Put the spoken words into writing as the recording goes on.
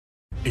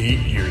8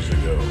 years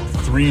ago,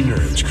 three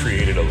nerds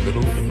created a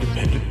little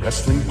independent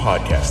wrestling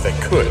podcast that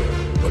could,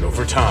 but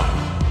over time,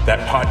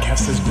 that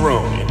podcast has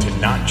grown into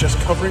not just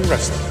covering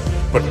wrestling,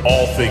 but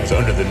all things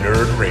under the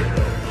nerd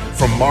rainbow.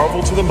 From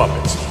Marvel to the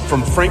Muppets,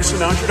 from Frank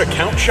Sinatra to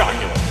Count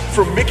Chocula,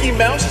 from Mickey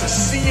Mouse to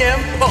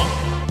CM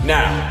Punk.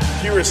 Now,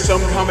 here is some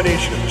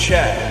combination of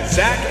Chad,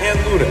 Zach, and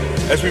Luna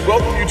as we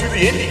welcome you to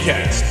the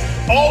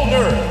IndieCast. All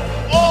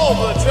nerd,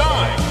 all the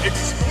time,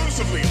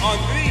 exclusively on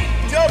the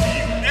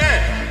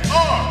WNRN.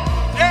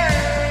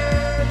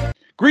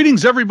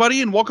 Greetings,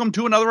 everybody, and welcome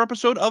to another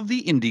episode of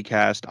the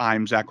IndieCast.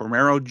 I'm Zach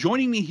Romero.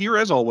 Joining me here,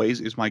 as always,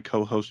 is my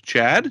co-host,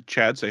 Chad.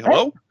 Chad, say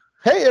hello.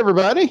 Hey,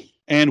 everybody.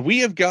 And we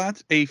have got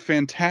a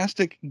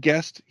fantastic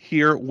guest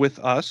here with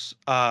us,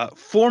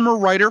 former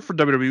writer for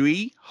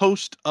WWE,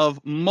 host of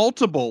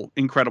multiple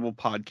incredible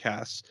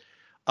podcasts.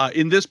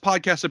 In this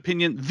podcast's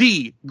opinion,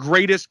 the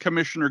greatest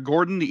Commissioner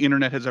Gordon the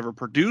internet has ever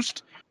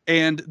produced,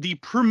 and the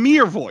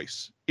premier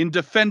voice in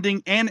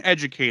defending and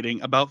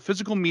educating about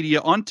physical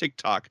media on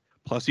TikTok.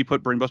 Plus, he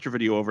put Brainbuster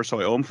Video over,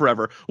 so I owe him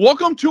forever.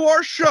 Welcome to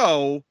our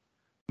show,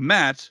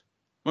 Matt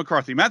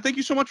McCarthy. Matt, thank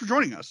you so much for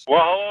joining us.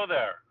 Well, hello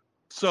there.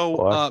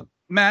 So,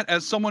 Matt,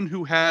 as someone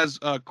who has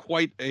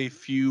quite a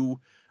few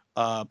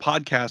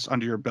podcasts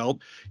under your belt,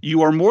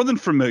 you are more than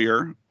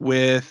familiar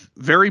with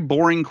very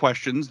boring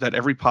questions that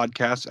every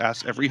podcast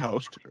asks every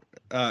host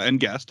and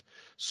guest.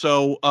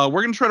 So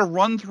we're going to try to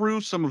run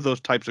through some of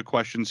those types of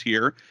questions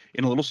here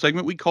in a little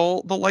segment we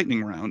call the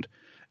lightning round.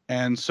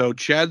 And so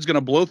Chad's going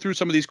to blow through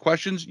some of these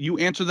questions. You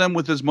answer them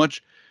with as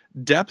much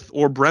depth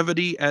or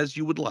brevity as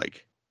you would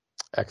like.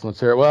 Excellent,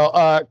 sir.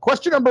 Well,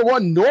 question number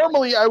one,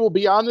 normally, I will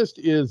be honest,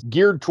 is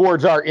geared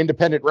towards our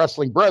independent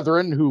wrestling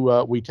brethren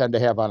who we tend to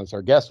have on as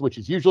our guests, which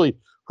is usually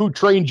who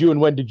trained you and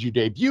when did you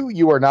debut?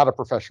 You are not a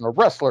professional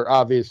wrestler,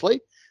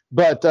 obviously,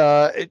 but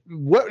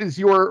what is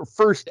your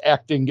first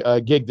acting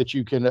gig that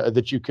you can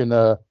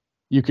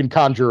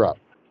conjure up?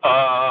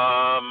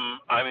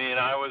 I mean,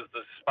 I was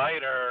the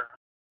Spider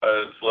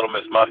as Little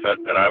Miss Muffet,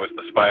 and I was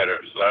the Spider,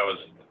 so that was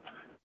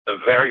the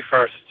very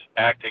first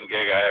acting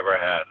gig I ever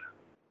had.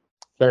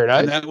 Very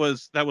nice. And that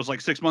was like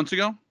 6 months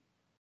ago?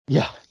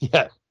 Yeah.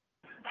 That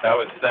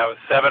was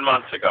 7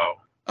 months ago.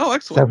 Oh,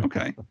 excellent.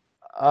 Okay.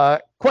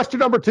 Question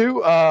number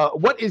two,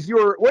 what is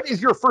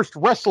your first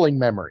wrestling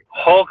memory?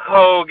 Hulk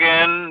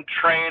Hogan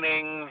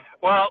training.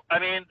 Well, I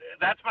mean,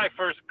 that's my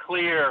first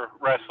clear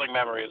wrestling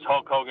memory is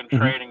Hulk Hogan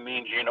training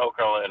Mean Gene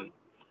Okerlund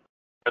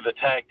for the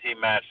tag team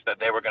match that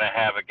they were going to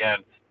have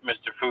against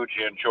Mr.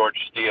 Fuji and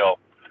George Steele.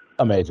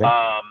 Amazing.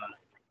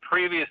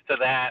 Previous to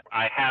that,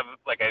 I have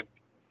like a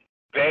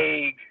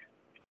vague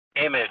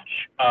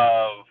image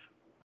of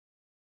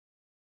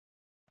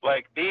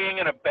like being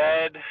in a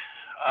bed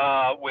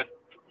with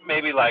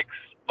maybe like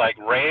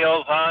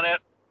rails on it.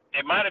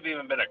 It might have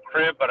even been a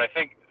crib, but I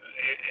think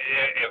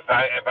if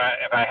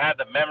I had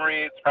the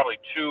memory, it's probably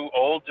too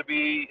old to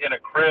be in a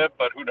crib,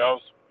 but who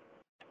knows?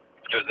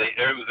 It was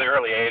the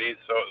early 80s,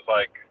 so it was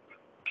like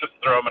just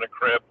throw him in a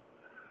crib.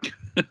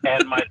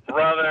 And my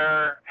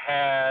brother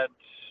had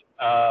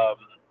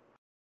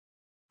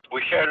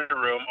we shared a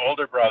room,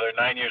 older brother,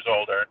 9 years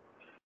older,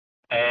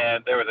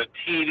 and there was a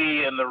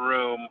TV in the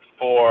room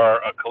for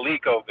a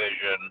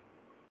ColecoVision,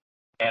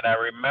 and I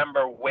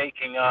remember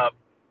waking up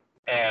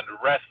and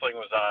wrestling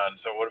was on,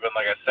 so it would have been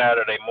like a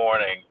Saturday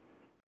morning,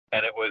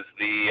 and it was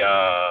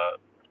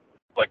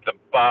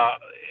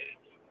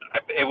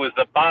it was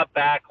the Bob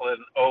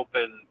Backlund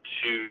Open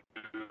to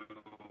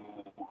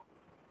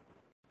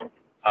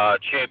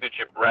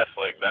Championship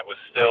Wrestling. That was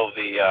still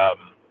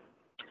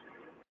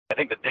I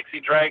think the Dixie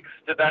Dregs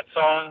did that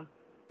song.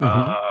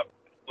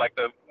 Like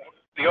the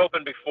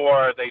Open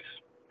before it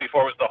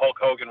was the Hulk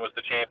Hogan was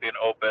the champion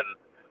Open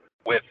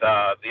with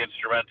the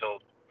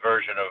instrumental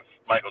version of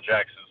Michael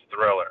Jackson's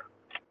Thriller.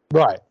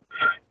 Right.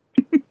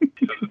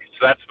 So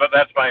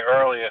that's my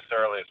earliest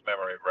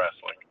memory of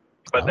wrestling.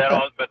 But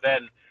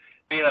then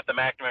being at the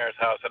McNamara's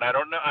house, and I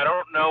don't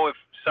know if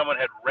someone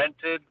had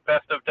rented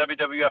Best of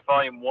WWF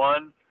Volume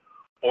 1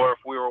 or if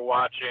we were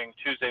watching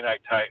Tuesday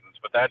Night Titans.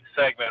 But that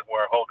segment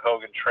where Hulk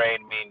Hogan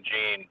trained Mean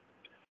Gene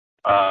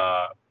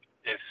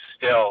is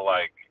still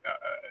like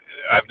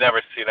I've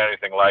never seen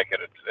anything like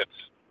it. It's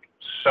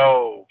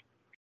so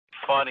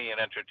funny and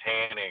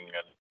entertaining,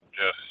 and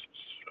just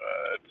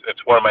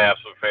it's one of my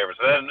absolute favorites.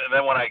 And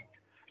then when I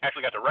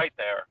actually got to write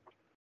there,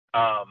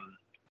 I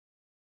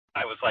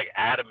was like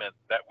adamant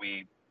that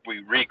we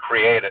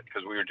recreate it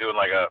because we were doing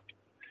like a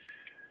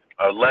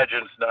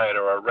Legends Night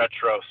or a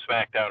retro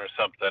SmackDown or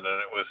something, and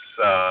it was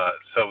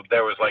so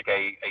there was like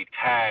a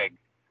tag.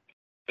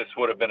 This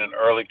would have been in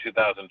early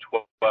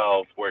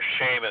 2012 where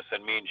Sheamus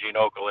and Mean Gene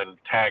Okerlund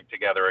tagged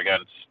together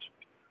against,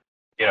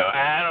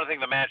 I don't think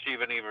the match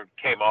even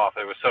came off.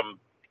 There was some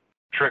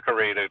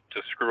trickery to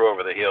screw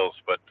over the heels,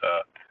 but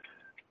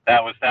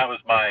that was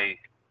my,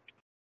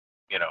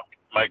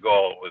 my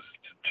goal was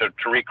to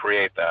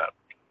recreate that.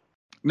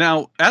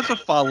 Now, as a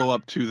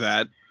follow-up to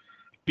that,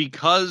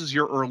 because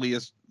your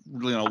earliest,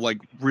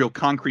 real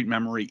concrete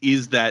memory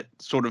is that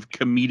sort of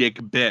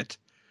comedic bit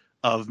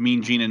of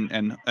Mean Gene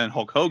and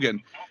Hulk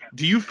Hogan.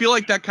 Do you feel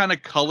like that kind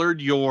of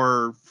colored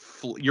your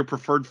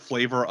preferred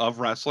flavor of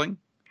wrestling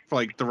for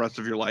like the rest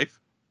of your life?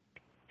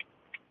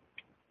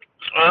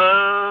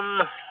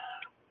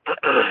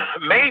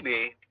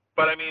 Maybe,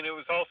 but I mean, it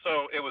was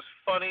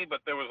funny,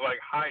 but there was like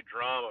high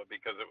drama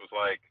because it was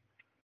like,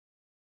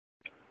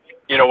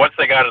 once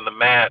they got in the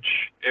match,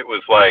 it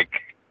was like,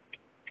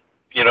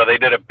 they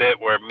did a bit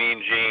where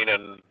Mean Gene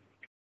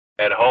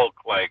and Hulk,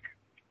 like,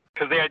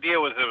 because the idea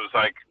was, it was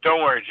like,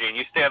 don't worry, Gene,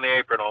 you stay on the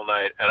apron all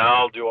night and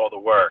I'll do all the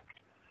work.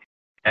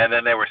 And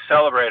then they were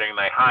celebrating and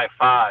they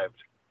high-fived,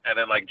 and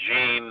then like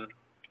Gene,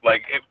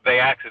 like if they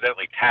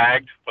accidentally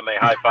tagged when they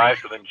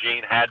high-fived, so then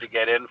Gene had to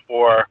get in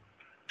for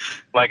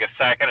like a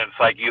second, and it's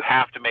like you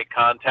have to make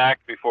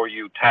contact before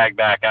you tag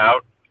back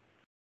out.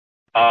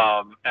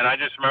 And I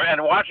just remember,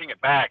 and watching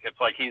it back, it's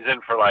like he's in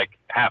for like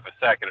half a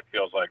second, it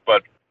feels like.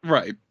 But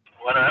right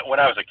when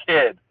I was a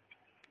kid,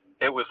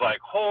 it was like,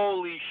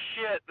 holy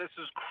shit, this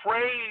is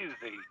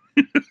crazy.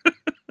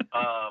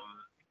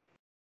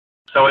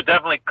 So it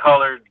definitely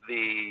colored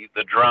the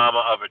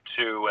drama of it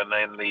too, and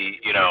then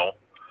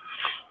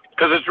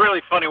because it's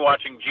really funny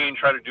watching Gene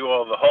try to do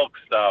all the Hulk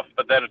stuff,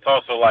 but then it's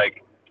also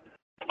like,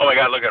 oh my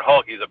God, look at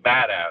Hulk, he's a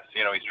badass.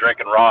 He's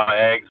drinking raw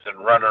eggs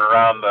and running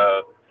around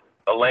the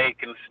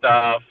lake and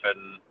stuff,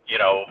 and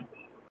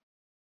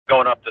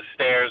going up the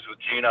stairs with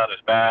Gene on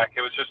his back.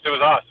 It was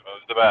awesome.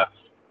 It was the best.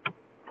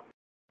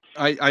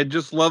 I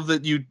just love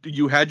that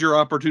you had your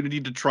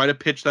opportunity to try to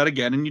pitch that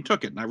again, and you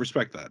took it, and I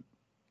respect that.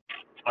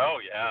 Oh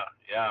yeah.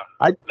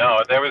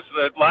 No, there was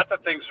lots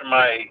of things from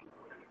I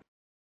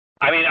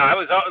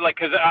was like,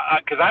 because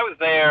I was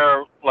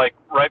there like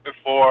right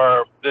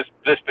before this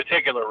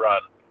particular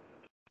run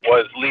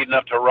was leading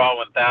up to Raw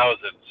 1000.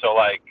 So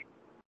like,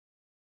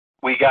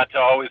 we got to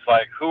always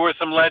like, who are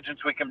some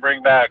legends we can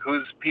bring back?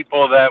 Who's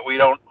people that we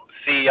don't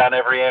see on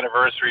every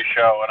anniversary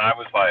show? And I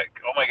was like,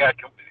 oh my God,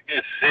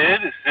 is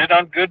Sid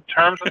on good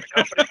terms with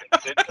the company?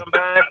 Can Sid come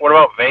back? What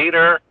about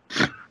Vader?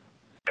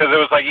 Because it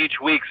was like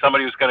each week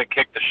somebody was going to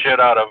kick the shit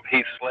out of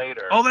Heath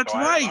Slater. Oh, that's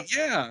right.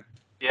 Yeah.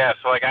 Yeah.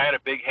 So like I had a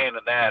big hand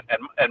in that,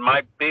 and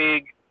my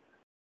big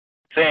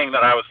thing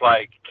that I was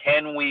like,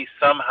 can we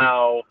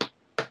somehow?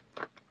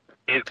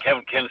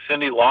 Can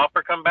Cyndi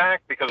Lauper come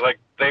back? Because like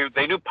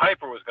they knew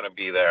Piper was going to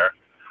be there,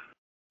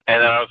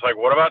 and then I was like,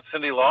 what about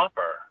Cyndi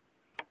Lauper?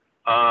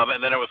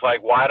 And then it was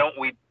like, why don't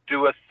we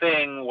do a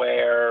thing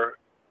where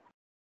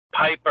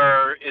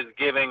Piper is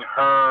giving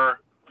her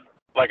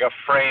like a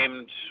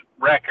framed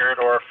record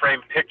or a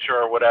framed picture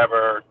or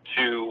whatever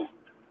to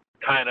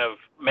kind of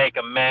make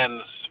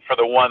amends for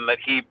the one that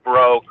he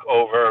broke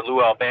over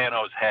Lou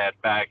Albano's head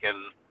back in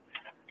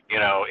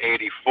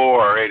 84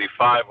 or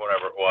 85,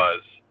 whatever it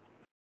was.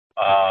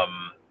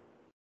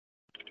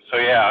 So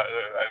yeah,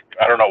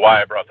 I don't know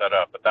why I brought that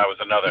up, but that was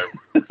another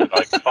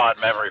like fond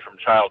memory from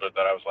childhood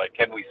that I was like,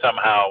 can we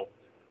somehow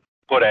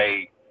put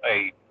a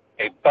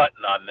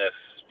button on this,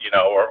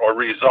 or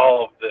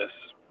resolve this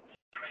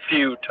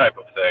feud type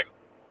of thing?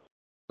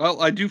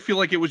 Well, I do feel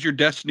like it was your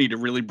destiny to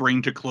really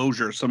bring to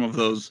closure some of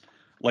those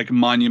like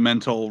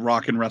monumental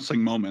rock and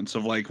wrestling moments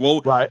of like,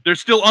 well, right.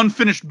 There's still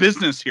unfinished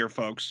business here,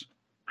 folks.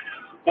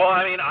 Well,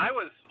 I mean, I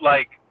was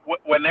like,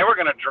 when they were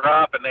going to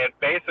drop, and they had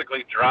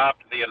basically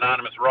dropped the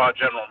anonymous Raw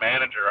general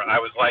manager, I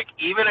was like,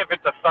 even if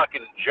it's a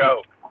fucking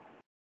joke,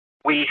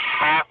 we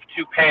have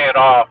to pay it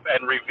off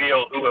and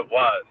reveal who it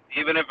was.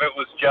 Even if it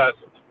was just,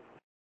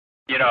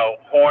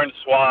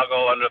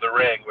 Hornswoggle under the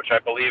ring, which I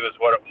believe is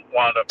what it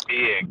wound up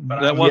being.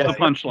 But that was the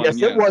punchline. Yes,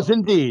 it was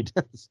indeed.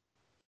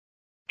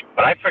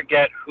 But I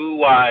forget who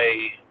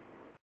my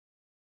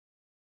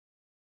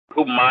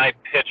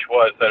pitch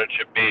was that it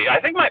should be.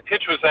 I think my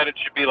pitch was that it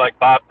should be like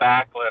Bob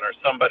Backlund or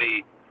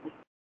somebody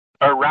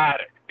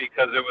erratic,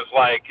 because it was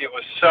like, it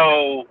was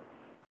so,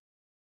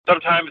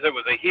 sometimes it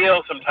was a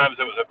heel, sometimes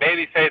it was a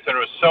babyface, and it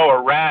was so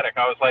erratic.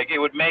 I was like, it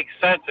would make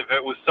sense if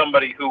it was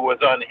somebody who was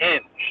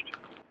unhinged.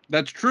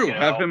 That's true.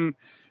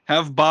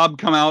 Have Bob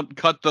come out,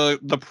 cut the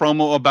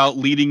promo about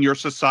leading your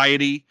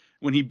society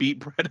when he beat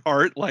Bret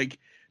Hart. Like,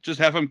 just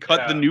have him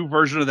cut the new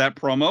version of that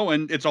promo,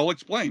 and it's all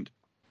explained.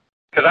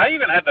 Because I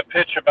even had the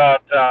pitch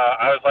about,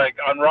 I was like,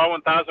 on Raw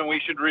 1000, we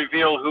should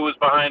reveal who was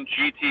behind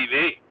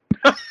GTV.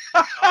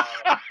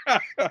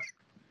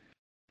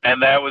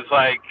 And that was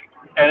like,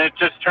 and it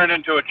just turned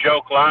into a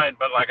joke line,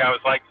 but like, I was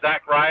like,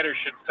 Zack Ryder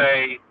should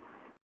say,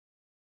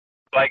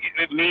 like,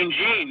 Mean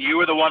Gene, you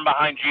were the one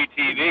behind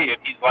GTV. And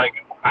he's like,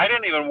 I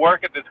didn't even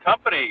work at this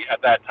company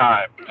at that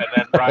time. And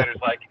then Ryder's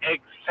like,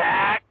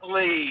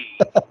 exactly.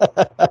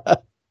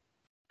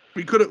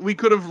 We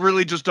could have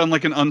really just done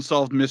like an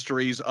unsolved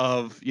mysteries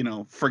of,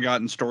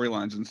 forgotten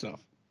storylines and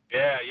stuff.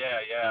 Yeah.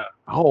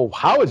 Oh,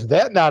 how is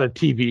that not a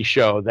TV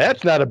show?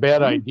 That's not a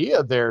bad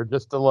idea there.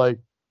 Just to like,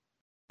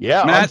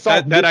 Matt,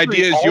 that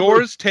idea is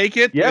yours. Take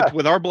it. Yeah. It's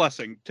with our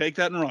blessing. Take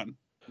that and run.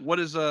 What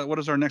is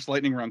our next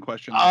lightning round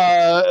question?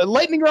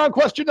 Lightning round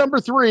question number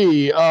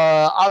 3.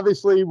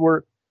 Obviously you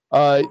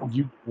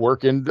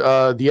work in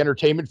the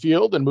entertainment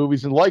field and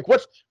movies and like.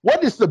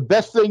 What is the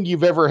best thing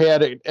you've ever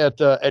had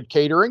at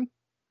catering?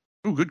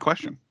 Ooh, good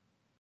question.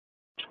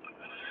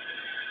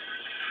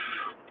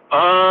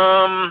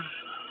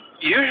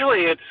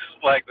 Usually it's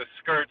like the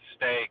skirt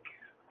steak,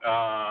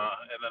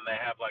 and then they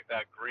have like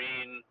that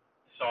green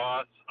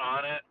sauce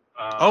on it.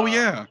 Oh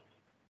yeah.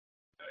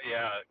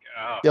 Yeah.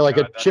 Oh, Yeah, like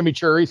God, a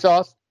chimichurri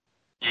sauce.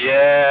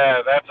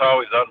 yeah, that's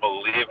always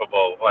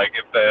unbelievable. Like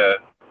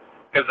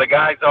because the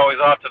guy's always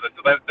off to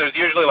there's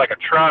usually like a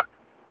truck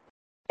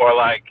or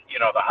like,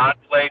 the hot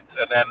plates,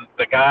 and then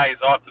the guy's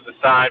off to the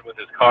side with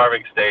his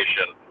carving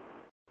station,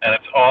 and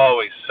it's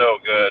always so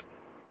good.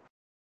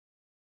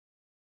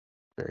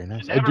 Very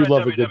nice. I Never do at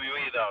love WWE a good.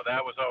 though.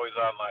 That was always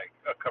on like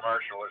a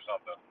commercial or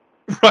something.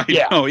 Right.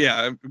 Yeah. Oh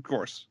yeah, of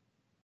course.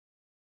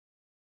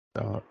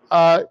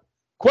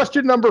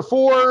 Question number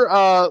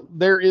 4.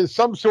 There is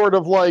some sort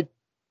of like,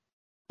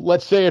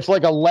 let's say it's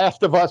like a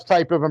Last of Us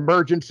type of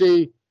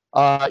emergency.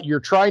 You're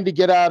trying to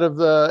get out of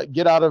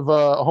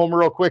home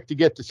real quick to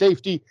get to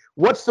safety.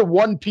 What's the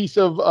one piece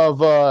of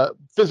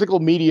physical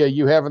media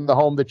you have in the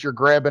home that you're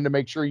grabbing to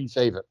make sure you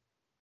save it?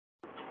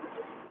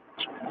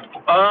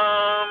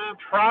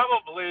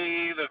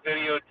 Probably the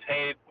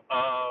videotape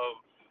of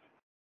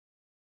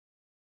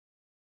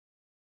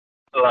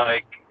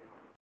like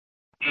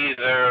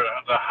either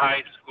the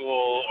high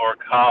school or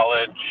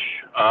college,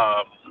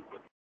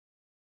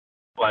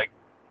 like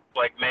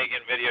making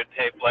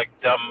videotape like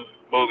dumb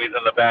movies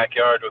in the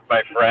backyard with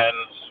my friends,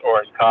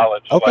 or in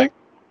college, Okay. like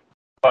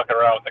fucking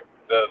around with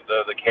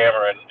the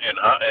camera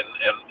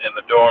in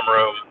the dorm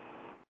room.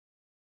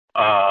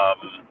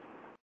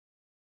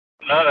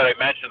 Now that I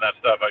mentioned that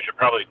stuff, I should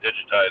probably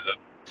digitize it.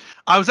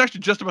 I was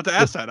actually just about to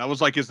ask that. I was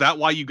like, is that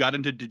why you got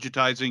into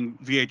digitizing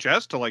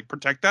VHS, to like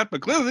protect that?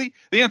 But clearly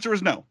the answer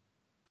is no.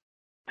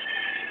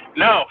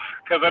 No,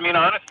 because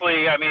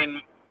honestly,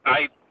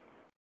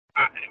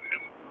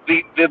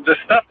 the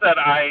stuff that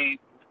I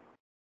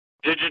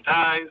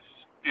digitize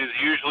is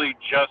usually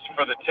just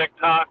for the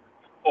TikTok,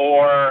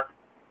 or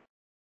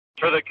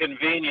for the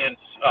convenience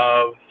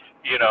of,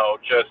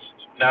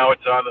 just now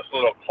it's on this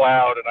little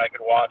cloud and I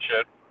can watch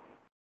it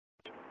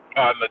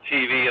on the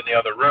TV in the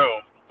other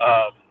room.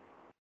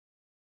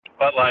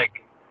 But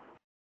like,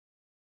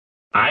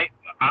 I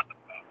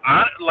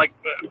like,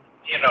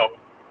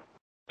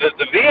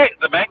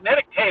 the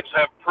magnetic tapes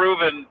have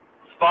proven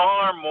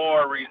far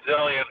more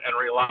resilient and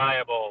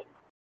reliable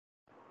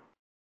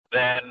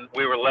than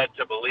we were led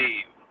to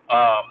believe.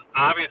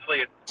 Obviously,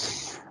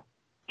 it's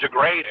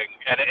degrading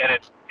and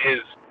it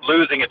is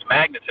losing its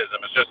magnetism.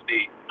 It's just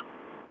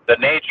the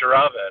nature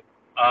of it.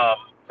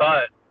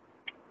 But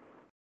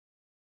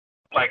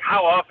like,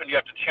 how often do you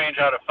have to change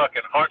out a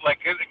fucking hard? Like,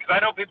 because I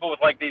know people with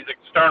like these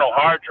external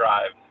hard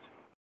drives,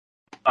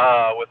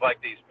 with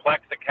like these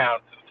Plex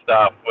accounts and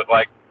stuff, with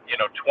like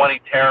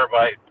 20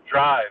 terabyte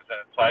drives, and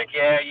it's like,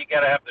 yeah, you got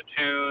to have the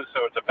 2,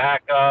 so it's a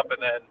backup,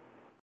 and then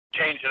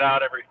change it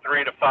out every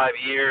 3 to 5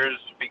 years,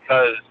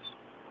 because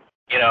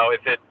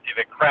if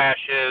it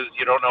crashes,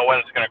 you don't know when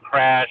it's going to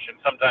crash, and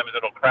sometimes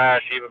it'll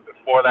crash even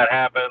before that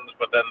happens.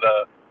 But then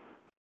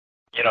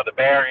the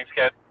bearings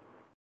get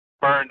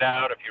burned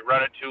out if you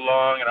run it too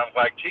long. And I'm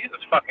like, Jesus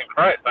fucking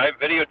Christ! I have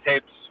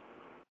videotapes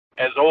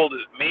as old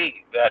as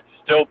me that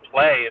still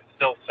play and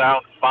still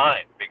sound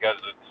fine, because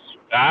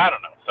I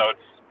don't know. So it's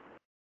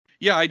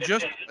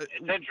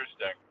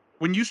interesting.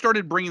 When you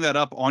started bringing that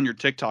up on your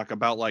TikTok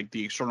about like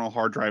the external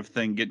hard drive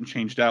thing getting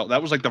changed out,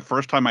 that was like the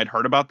first time I'd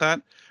heard about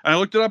that. And I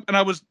looked it up and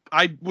I was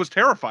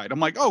terrified. I'm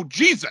like, oh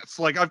Jesus,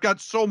 like I've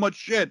got so much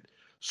shit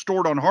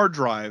stored on hard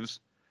drives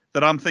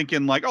that I'm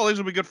thinking like, oh, these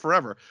will be good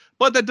forever.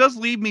 But that does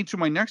lead me to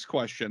my next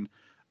question.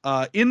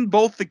 In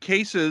both the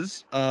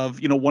cases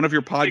of, one of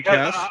your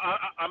podcasts.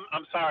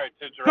 I'm sorry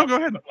to interrupt. No, go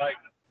ahead.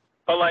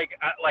 But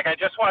I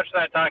just watched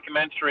that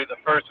documentary, the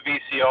first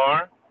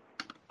VCR,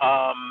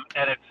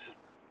 and it's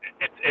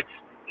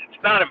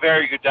not a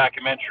very good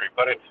documentary,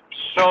 but it's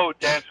so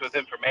dense with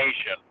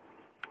information.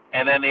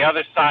 And then the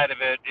other side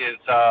of it is,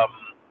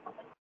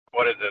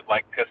 what is it,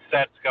 like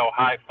Cassettes Go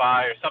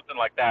Hi-Fi or something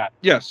like that.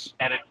 Yes.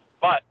 And it's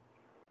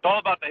all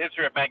about the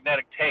history of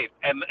magnetic tape.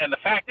 And the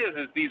fact is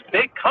these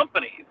big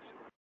companies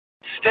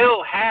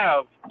still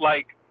have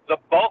like the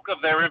bulk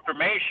of their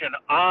information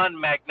on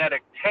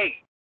magnetic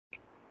tape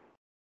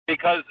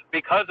because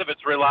of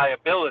its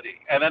reliability.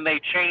 And then they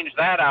change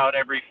that out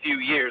every few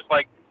years.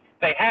 Like,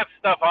 they have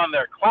stuff on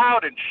their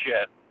cloud and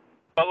shit,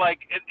 but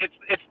like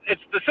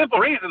it's the simple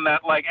reason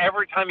that like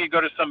every time you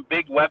go to some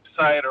big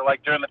website, or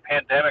like during the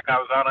pandemic I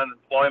was on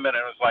unemployment,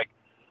 and it was like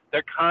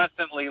they're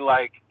constantly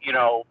like,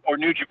 or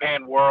New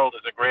Japan World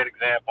is a great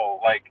example,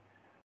 like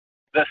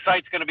the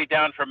site's going to be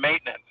down for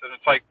maintenance, and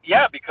it's like,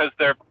 yeah, because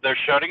they're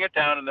shutting it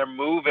down and they're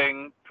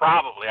moving,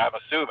 probably, I'm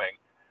assuming.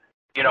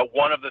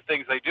 One of the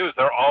things they do is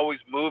they're always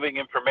moving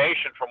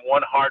information from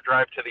one hard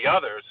drive to the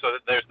other, so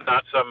that there's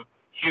not some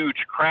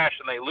huge crash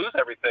and they lose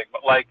everything.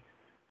 But like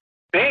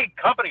big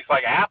companies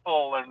like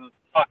Apple and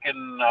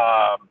fucking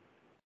I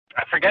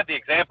forget the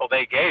example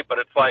they gave, but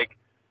it's like,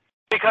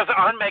 because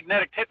on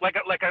magnetic tape, like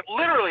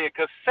literally a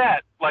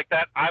cassette like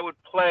that, I would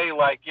play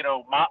like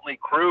Motley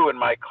Crue in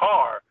my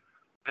car.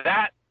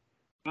 That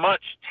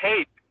much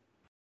tape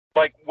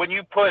like when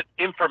you put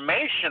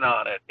information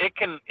on it, it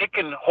can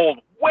hold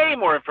way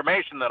more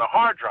information than a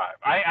hard drive.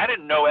 I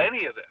didn't know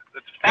any of this.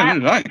 It's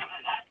fascinating.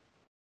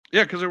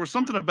 Yeah, because there was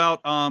something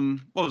about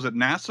what was it,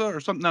 NASA or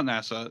something? Not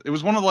NASA. It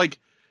was one of like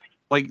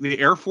the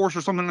Air Force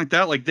or something like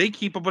that. Like they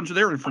keep a bunch of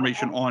their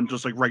information on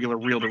just like regular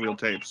reel-to-reel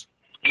tapes.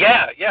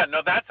 Yeah.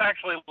 No, that's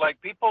actually like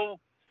people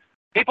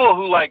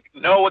who like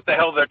know what the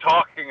hell they're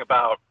talking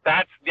about.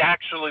 That's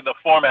actually the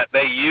format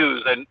they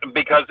use, and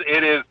because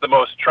it is the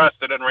most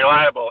trusted and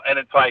reliable. And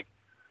it's like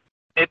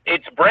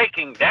it's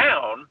breaking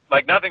down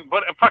like nothing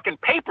but fucking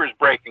paper's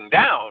breaking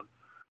down.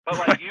 But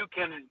like you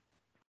can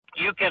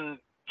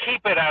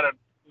keep it at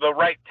the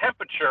right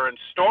temperature and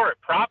store it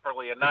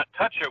properly and not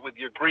touch it with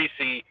your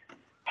greasy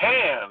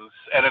hands.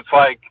 And it's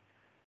like,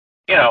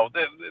 you know,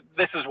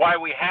 this is why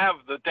we have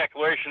the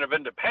Declaration of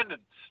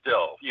Independence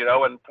still, you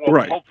know, and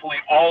we'll hopefully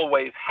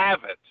always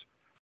have it.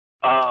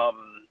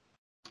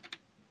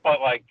 But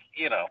like,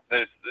 you know,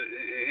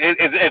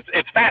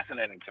 it's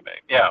fascinating to me.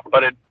 Yeah,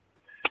 but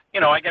you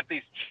know, I get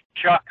these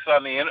chucks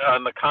on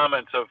the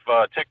comments of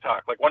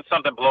TikTok. Like once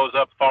something blows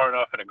up far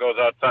enough and it goes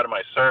outside of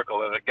my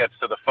circle and it gets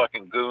to the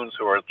fucking goons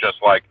who are just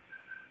like,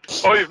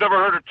 oh, you've never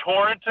heard of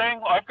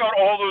torrenting? I've got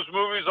all those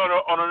movies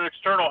on an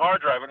external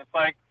hard drive, and it's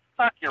like,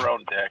 suck your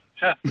own dick.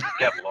 Just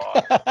get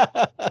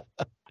lost.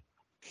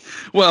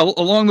 Well,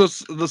 along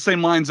the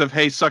same lines of,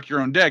 hey, suck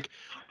your own dick.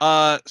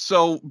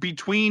 So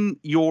between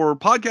your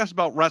podcast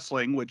about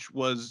wrestling, which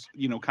was,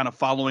 you know, kind of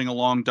following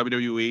along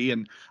WWE,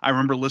 and I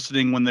remember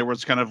listening when there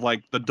was kind of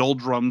like the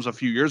doldrums a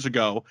few years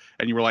ago,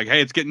 and you were like,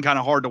 hey, it's getting kind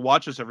of hard to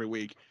watch this every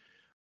week.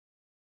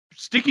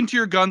 Sticking to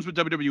your guns with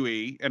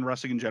WWE and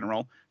wrestling in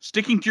general,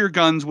 sticking to your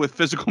guns with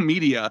physical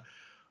media,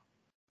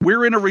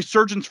 we're in a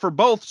resurgence for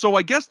both. So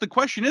I guess the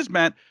question is,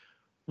 Matt,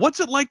 what's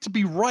it like to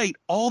be right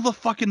all the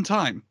fucking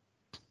time?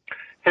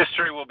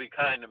 History will be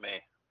kind to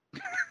me.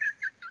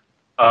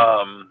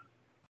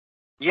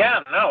 Yeah,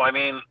 no, I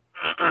mean,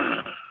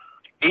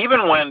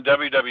 even when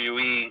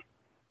WWE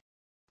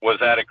was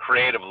at a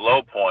creative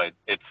low point,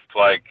 it's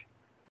like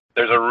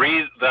there's a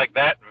reason, like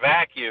that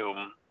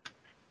vacuum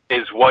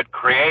is what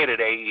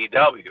created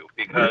AEW,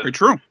 because very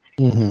true.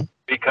 Mm-hmm.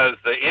 Because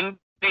the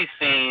indie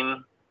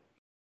scene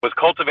was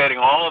cultivating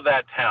all of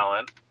that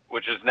talent,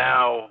 which is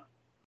now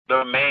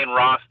the main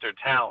roster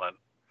talent.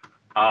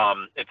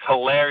 It's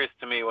hilarious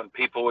to me when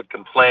people would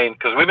complain,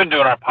 because we've been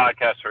doing our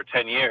podcast for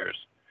 10 years,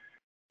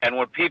 and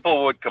when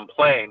people would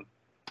complain,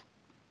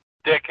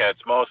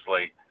 dickheads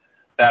mostly,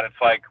 that it's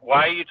like,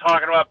 why are you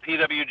talking about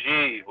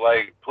PWG?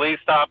 Like, please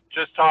stop,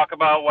 just talk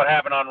about what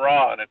happened on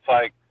Raw. And it's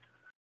like,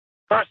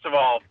 first of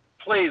all,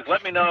 please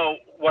let me know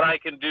what I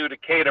can do to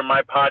cater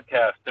my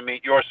podcast to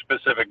meet your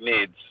specific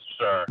needs,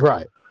 sir.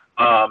 Right.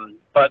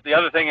 But the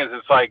other thing is,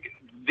 it's like,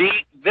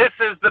 this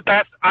is the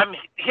best. I'm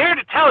here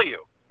to tell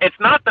you, it's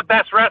not the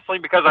best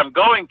wrestling because I'm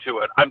going to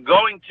it. I'm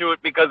going to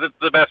it because it's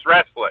the best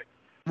wrestling.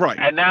 Right.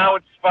 And now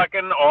it's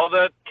fucking all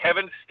the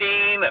Kevin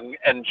Steen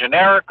and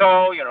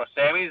Generico, you know,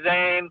 Sami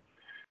Zayn,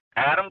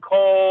 Adam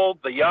Cole,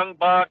 the Young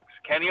Bucks,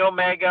 Kenny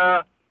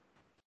Omega,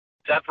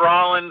 Seth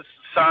Rollins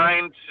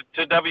signed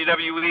to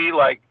WWE,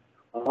 like,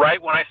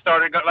 right when I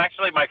started.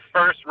 Actually, my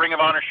first Ring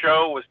of Honor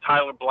show was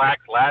Tyler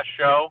Black's last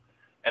show,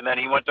 and then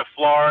he went to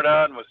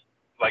Florida and was,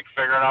 like,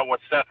 figuring out what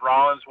Seth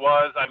Rollins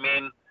was. I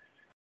mean,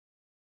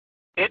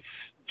 it's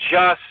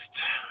just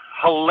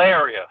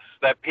hilarious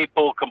that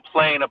people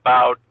complain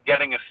about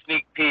getting a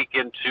sneak peek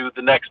into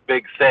the next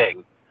big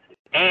thing,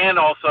 and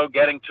also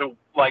getting to,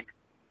 like,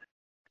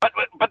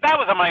 but that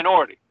was a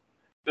minority.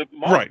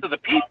 Most of the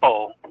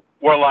people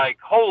were like,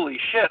 holy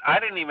shit, I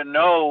didn't even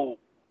know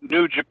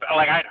New Japan.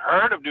 Like, I'd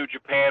heard of New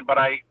Japan, but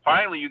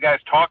finally you guys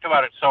talked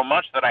about it so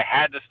much that I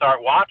had to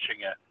start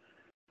watching it.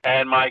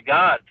 And my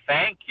God,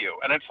 thank you.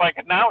 And it's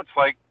like, now it's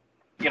like,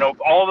 you know,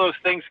 all those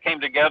things came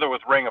together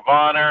with Ring of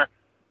Honor,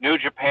 New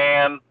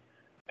Japan,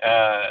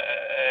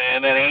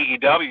 and then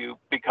AEW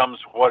becomes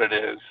what it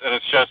is. And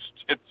it's just,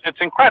 it's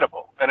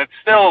incredible. And it's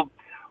still,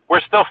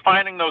 we're still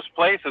finding those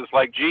places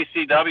like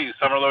GCW.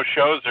 Some of those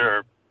shows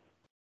are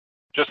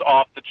just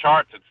off the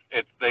charts.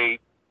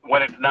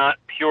 When it's not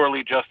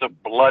purely just a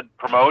blood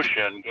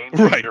promotion, Game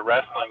Changer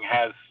Wrestling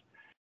has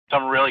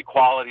some really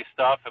quality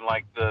stuff and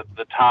like the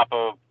top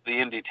of the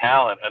indie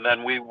talent. And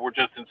then we were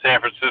just in San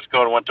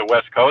Francisco and went to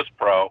West Coast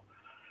Pro,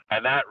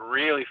 and that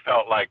really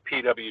felt like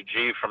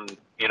PWG from,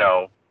 you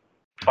know,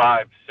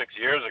 5-6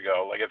 years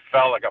ago. Like, it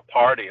felt like a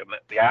party, and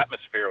the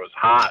atmosphere was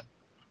hot.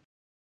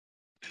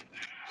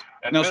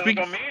 And now,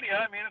 physical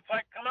media, I mean, it's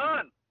like, come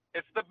on,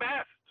 it's the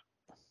best.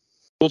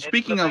 Well,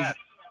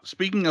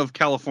 speaking of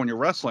California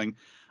wrestling,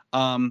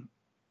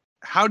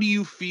 how do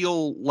you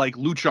feel like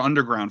Lucha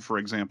Underground, for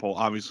example,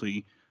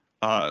 obviously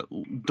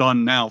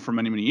done now for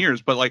many, many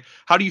years, but like,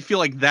 how do you feel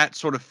like that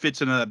sort of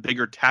fits into that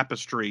bigger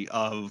tapestry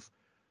of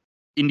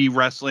indie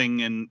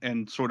wrestling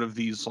and sort of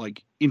these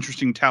like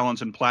interesting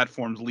talents and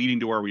platforms leading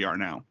to where we are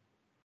now?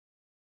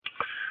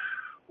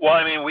 Well,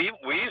 I mean, we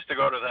used to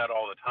go to that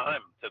all the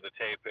time, to the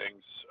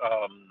tapings.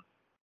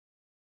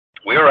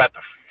 We were at the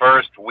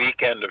first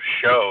weekend of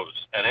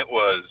shows, and it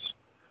was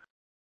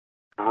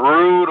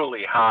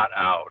brutally hot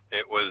out.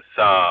 It was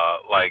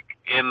like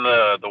in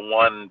the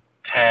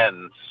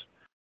 110s,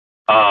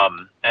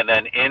 and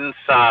then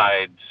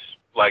inside,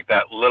 like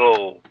that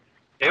little.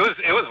 It was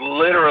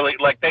literally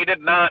like they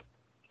did not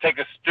take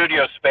a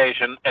studio space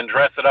and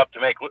dress it up to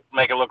make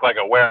it look like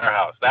a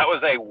warehouse. That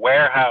was a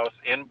warehouse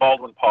in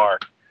Baldwin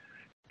Park,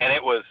 and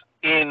it was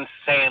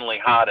insanely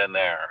hot in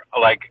there,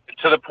 like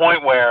to the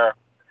point where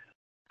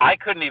I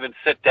couldn't even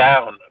sit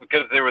down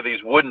because there were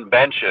these wooden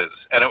benches,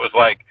 and it was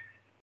like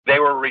they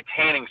were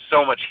retaining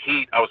so much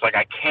heat. I was like,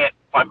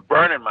 I'm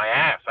burning my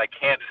ass. I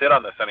can't sit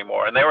on this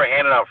anymore. And they were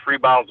handing out free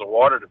bottles of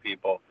water to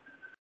people.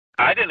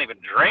 I didn't even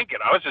drink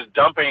it. I was just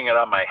dumping it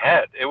on my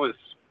head. It was,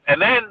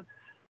 and then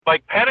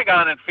like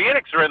Pentagon and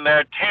Phoenix are in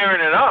there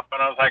tearing it up.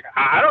 And I was like,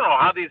 I don't know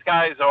how these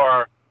guys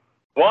are,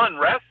 one,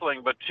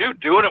 wrestling, but two,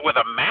 doing it with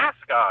a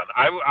mask on.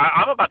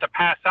 I'm about to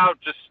pass out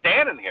just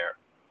standing here.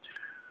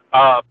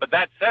 But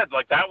that said,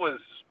 like that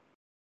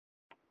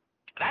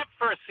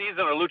first season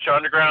of Lucha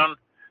Underground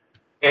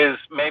is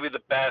maybe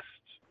the best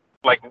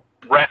like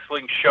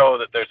wrestling show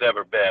that there's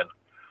ever been.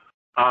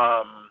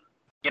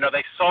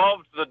 They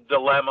solved the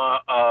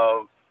dilemma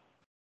of,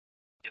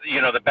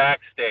 the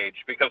backstage,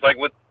 because like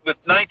with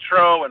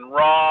Nitro and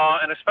Raw,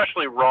 and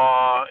especially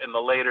Raw in the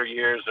later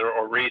years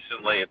or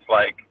recently, it's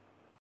like,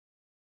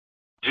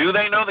 do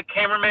they know the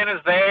cameraman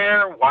is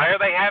there? Why are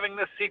they having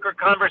this secret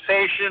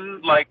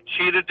conversation, like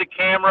cheated to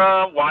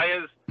camera? Why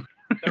is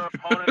their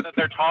opponent that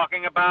they're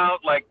talking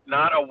about like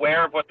not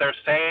aware of what they're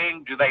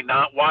saying? Do they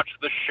not watch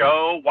the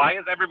show? Why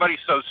is everybody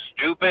so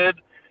stupid?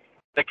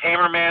 The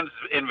cameraman's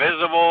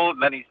invisible,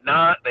 and then he's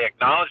not. They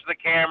acknowledge the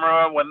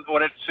camera when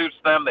it suits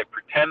them. They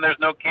pretend there's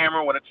no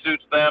camera when it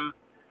suits them.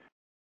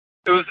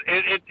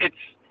 It's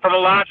from a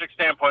logic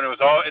standpoint,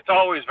 it's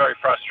always very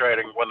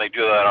frustrating when they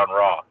do that on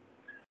Raw.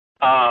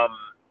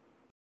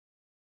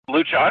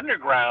 Lucha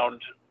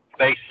Underground,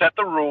 they set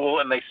the rule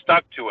and they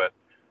stuck to it.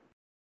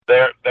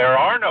 There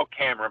are no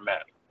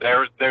cameramen.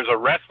 There's a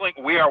wrestling.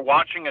 We are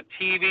watching a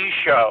TV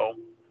show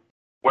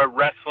where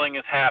wrestling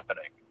is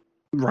happening.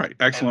 Right.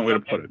 Excellent way to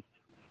put it.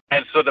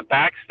 And so the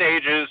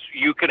backstages,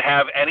 you could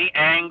have any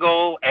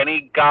angle,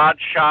 any God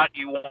shot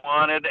you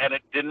wanted, and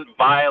it didn't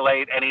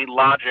violate any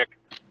logical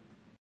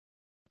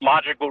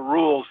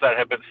rules that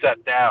had been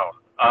set down.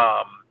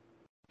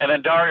 And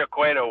then Dario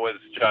Cueto was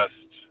just,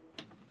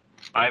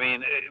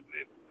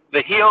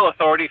 the heel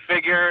authority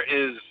figure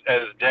is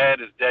as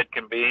dead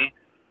can be,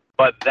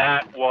 but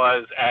that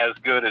was as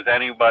good as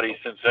anybody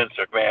since Vince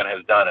McMahon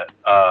has done it.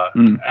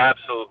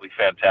 Absolutely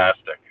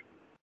fantastic.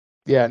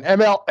 Yeah,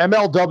 and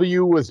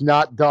MLW was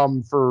not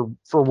dumb for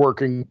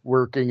working,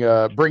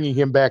 bringing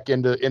him back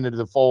into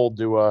the fold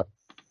to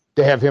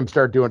have him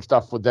start doing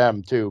stuff with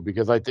them too,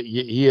 because I think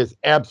he is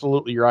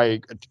absolutely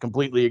right. I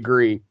completely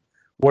agree.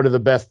 One of the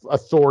best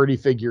authority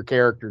figure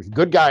characters,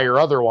 good guy or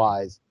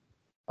otherwise,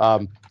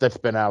 that's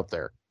been out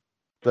there.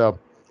 So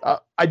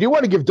I do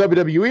want to give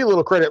WWE a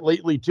little credit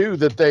lately too,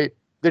 that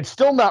they're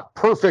still not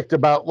perfect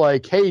about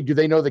like, hey, do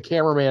they know the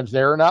cameraman's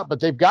there or not? But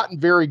they've gotten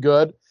very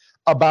good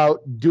about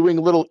doing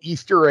little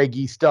Easter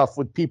eggy stuff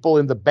with people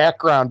in the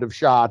background of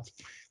shots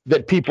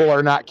that people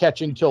are not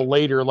catching till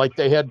later. Like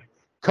they had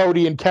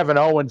Cody and Kevin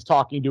Owens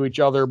talking to each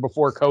other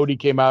before Cody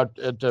came out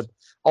to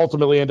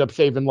ultimately end up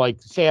saving like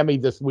Sammy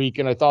this week.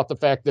 And I thought the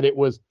fact that it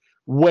was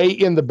way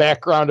in the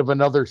background of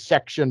another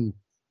section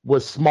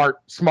was smart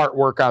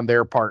work on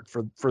their part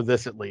for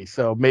this at least.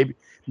 So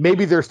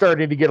maybe they're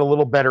starting to get a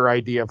little better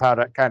idea of how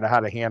to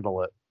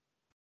handle it.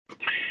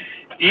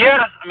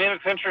 Yeah,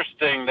 it's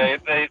interesting.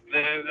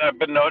 I've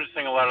been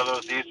noticing a lot of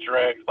those Easter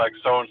eggs, like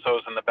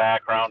so-and-so's in the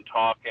background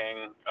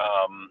talking.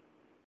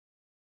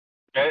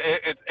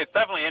 It's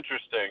definitely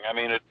interesting.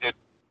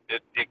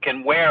 It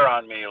can wear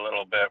on me a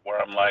little bit, where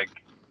I'm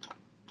like,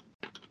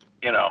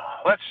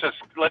 let's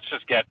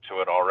just get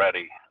to it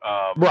already.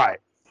 Right.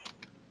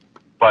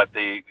 But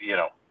and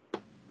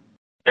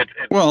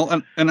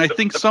I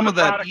think some of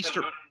that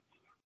Easter.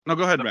 No,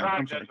 go ahead, man.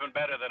 I'm sorry. The product has been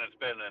better than it's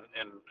been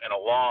in a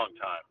long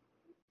time.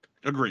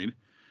 Agreed.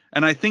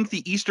 And I think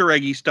the Easter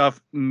eggy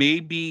stuff may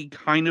be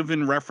kind of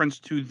in reference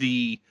to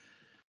the,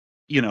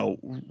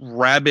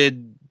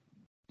 rabid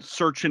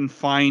search and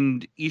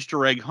find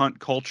Easter egg hunt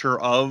culture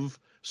of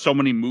so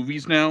many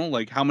movies now.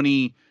 Like how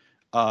many,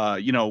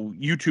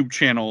 YouTube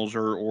channels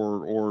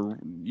or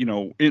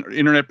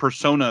internet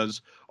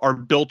personas are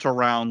built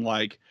around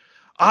like,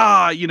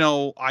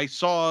 I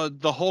saw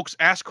the Hulk's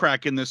ass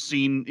crack in this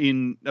scene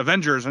in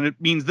Avengers and it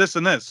means this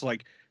and this.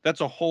 Like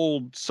that's a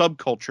whole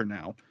subculture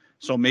now.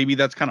 So maybe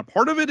that's kind of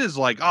part of it is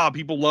like,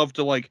 people love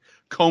to like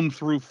comb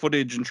through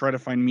footage and try to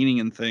find meaning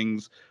in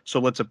things. So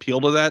let's appeal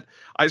to that.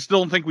 I still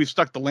don't think we've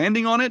stuck the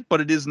landing on it, but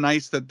it is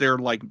nice that they're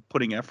like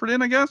putting effort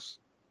in, I guess.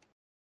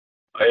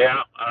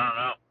 Yeah, I don't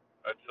know.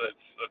 That's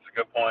a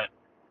good point.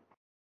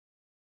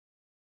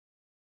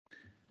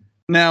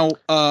 Now,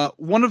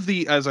 one of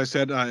the, as I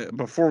said,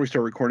 before we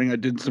start recording, I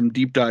did some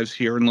deep dives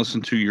here and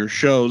listened to your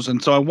shows.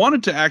 And so I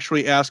wanted to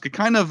actually ask a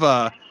kind of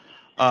a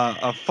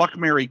fuck,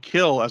 marry,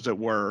 kill, as it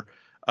were.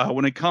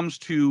 when it comes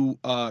to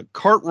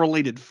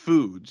cart-related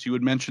foods. You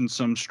had mentioned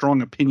some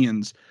strong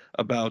opinions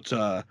about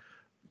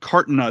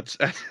cart nuts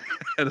at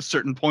a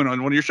certain point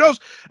on one of your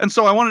shows. And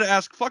so I wanted to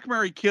ask, fuck,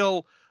 marry,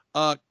 kill,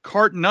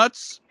 cart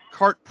nuts,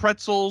 cart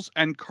pretzels,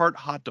 and cart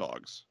hot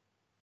dogs.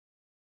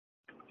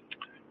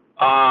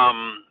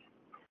 What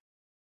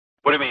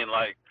do you mean?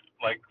 Like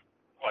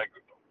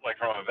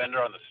from a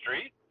vendor on the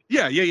street?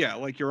 Yeah.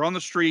 Like you're on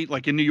the street,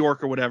 like in New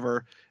York or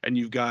whatever, and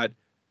you've got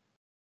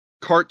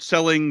cart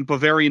selling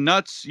Bavarian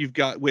nuts. You've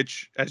got,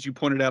 which, as you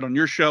pointed out on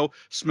your show,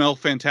 smell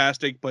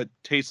fantastic, but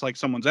taste like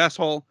someone's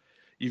asshole.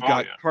 You've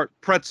got cart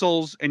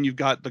pretzels, and you've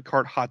got the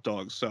cart hot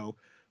dogs. So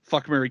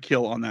fuck, marry,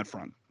 kill on that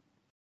front.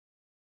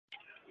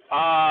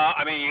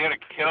 I mean, you got to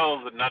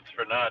kill the nuts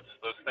for nuts.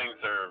 Those things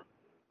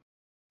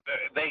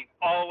they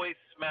always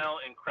smell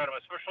incredible,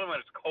 especially when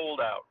it's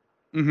cold out.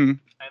 Mm-hmm.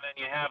 And then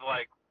you have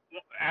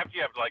after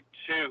you have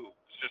two,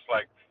 it's just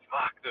like,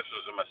 fuck, this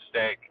was a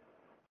mistake.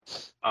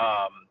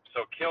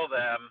 So kill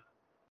them.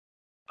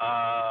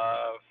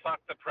 Fuck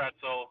the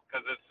pretzel,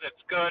 because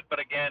it's good, but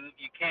again,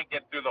 you can't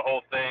get through the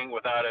whole thing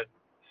without it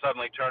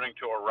suddenly turning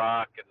to a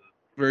rock and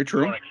very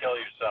true. You want to kill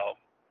yourself.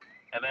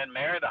 And then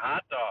marry the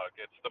hot dog.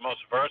 It's the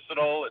most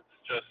versatile. It's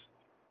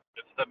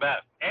the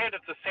best, and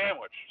it's a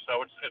sandwich,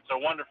 so it's a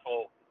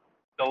wonderful,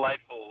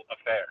 delightful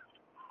affair.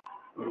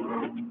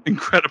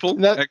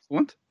 Incredible.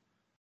 Excellent.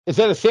 Is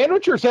that a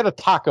sandwich or is that a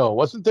taco?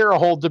 Wasn't there a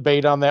whole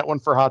debate on that one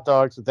for hot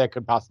dogs that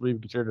could possibly be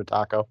considered a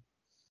taco?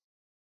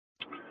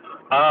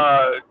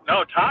 No,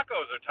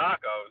 tacos are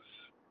tacos.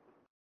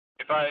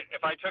 If I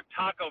took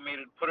taco meat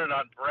and put it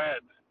on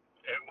bread,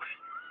 it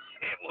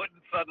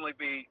wouldn't suddenly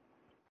be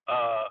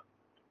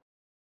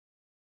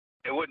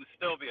it wouldn't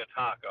still be a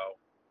taco.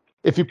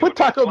 If you put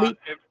taco meat,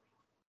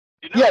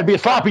 it'd be a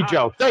sloppy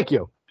Joe. Thank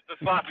you.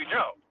 It's a sloppy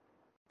Joe.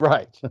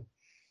 Right.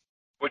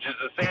 Which is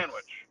a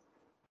sandwich.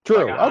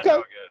 True. Like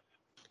okay.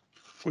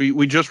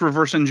 We just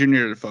reverse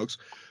engineered it, folks.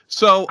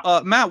 So,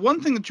 Matt,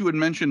 one thing that you had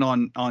mentioned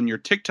on your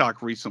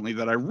TikTok recently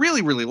that I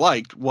really, really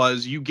liked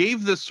was you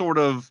gave this sort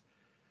of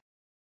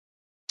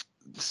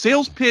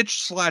sales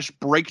pitch /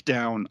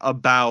 breakdown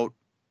about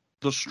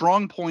the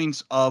strong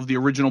points of the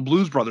original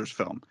Blues Brothers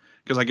film.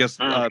 Because I guess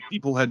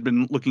people had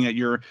been looking at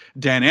your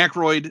Dan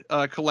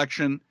Aykroyd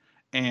collection,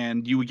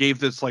 and you gave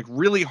this like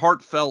really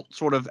heartfelt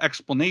sort of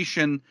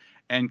explanation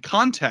and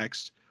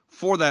context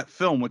for that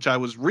film, which I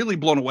was really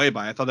blown away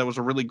by. I thought that was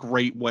a really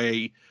great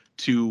way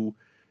to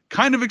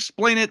kind of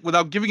explain it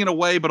without giving it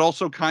away, but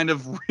also kind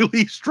of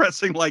really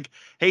stressing like,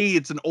 hey,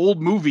 it's an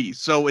old movie,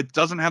 so it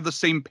doesn't have the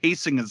same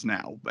pacing as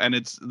now, and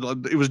it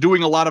was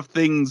doing a lot of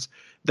things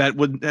that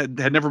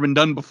had never been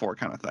done before,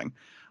 kind of thing.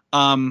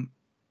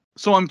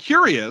 So I'm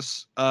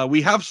curious.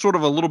 We have sort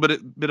of a little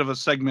bit of a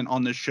segment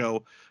on this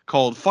show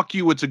called "Fuck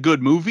You, It's a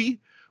Good Movie,"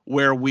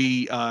 where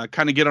we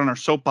kind of get on our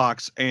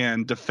soapbox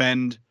and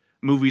defend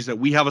movies that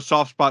we have a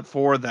soft spot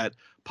for, that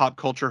pop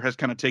culture has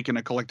kind of taken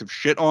a collective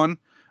shit on.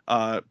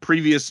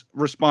 Previous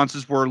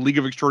responses were League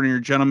of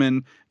Extraordinary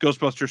Gentlemen,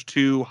 Ghostbusters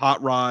 2,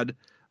 Hot Rod,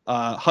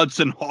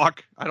 Hudson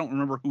Hawk. I don't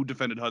remember who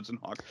defended Hudson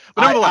Hawk,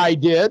 but I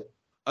did.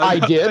 I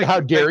did. How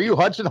dare you?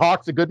 Hudson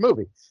Hawk's a good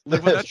movie.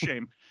 Live with that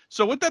shame.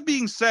 So with that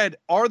being said,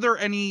 are there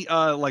any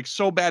like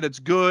So Bad It's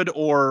Good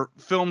or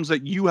films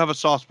that you have a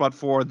soft spot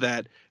for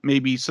that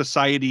maybe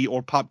society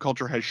or pop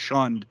culture has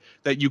shunned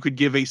that you could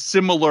give a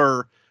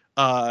similar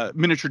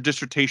miniature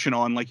dissertation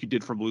on like you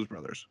did for Blues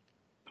Brothers?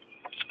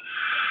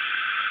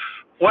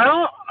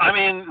 Well, I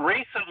mean,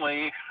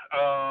 recently,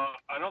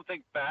 I don't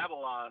think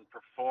Babylon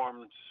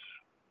performed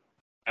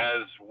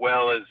as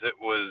well as it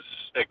was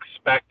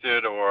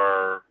expected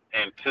or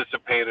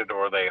anticipated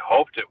or they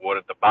hoped it would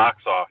at the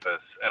box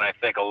office. And I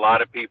think a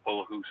lot of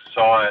people who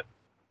saw it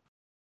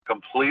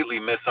completely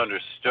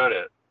misunderstood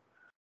it.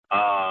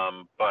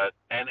 But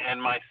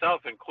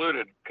myself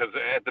included, because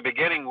at the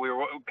beginning we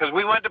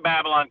went to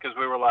Babylon because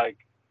we were like,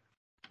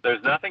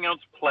 there's nothing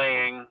else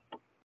playing.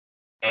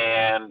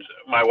 And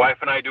my wife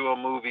and I do a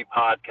movie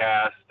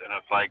podcast, and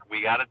it's like,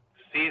 we got to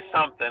see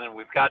something, and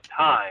we've got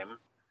time.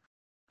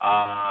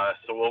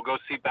 So we'll go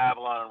see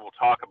Babylon, and we'll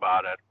talk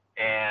about it.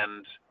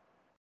 And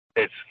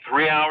it's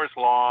 3 hours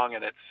long,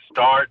 and it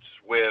starts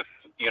with,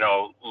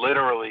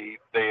 literally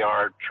they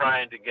are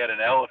trying to get an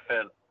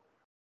elephant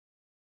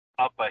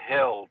up a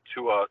hill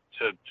to a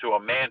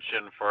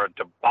mansion for a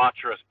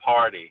debaucherous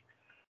party.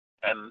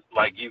 And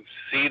like you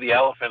see the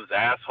elephant's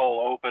asshole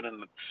open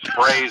and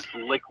sprays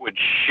liquid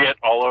shit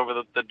all over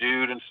the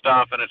dude and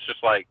stuff. And it's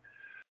just like,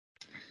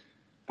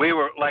 we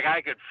were like,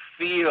 I could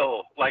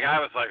feel, like, I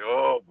was like,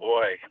 oh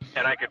boy.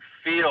 And I could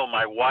feel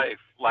my wife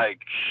like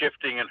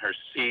shifting in her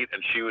seat,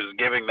 and she was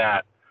giving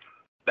that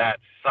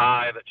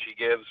sigh that she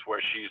gives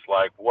where she's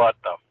like, what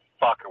the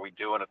fuck are we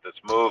doing at this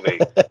movie?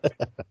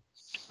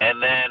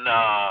 And then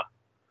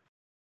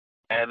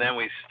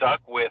we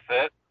stuck with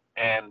it,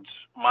 and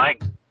my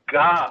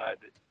God,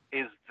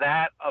 is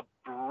that a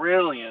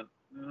brilliant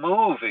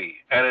movie?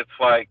 And it's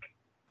like,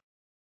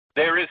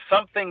 there is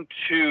something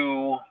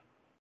to,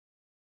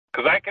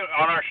 because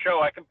on our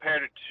show I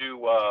compared it to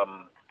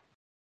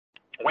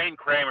Wayne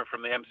Kramer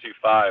from the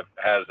MC5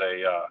 has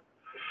a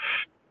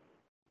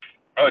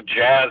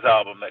jazz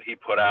album that he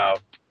put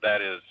out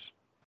that is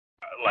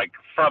like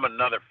from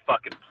another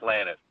fucking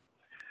planet.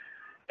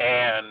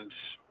 And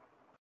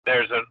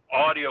there's an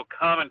audio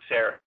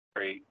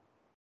commentary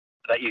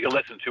that you can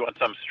listen to on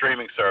some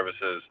streaming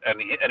services,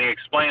 and he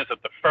explains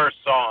that the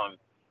first song,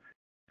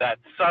 that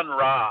Sun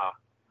Ra,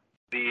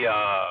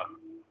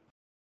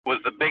 was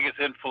the biggest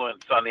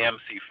influence on the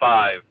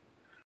MC5.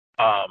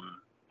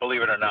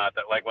 Believe it or not,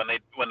 that like when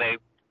they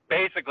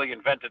basically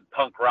invented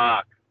punk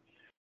rock,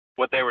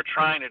 what they were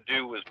trying to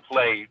do was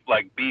play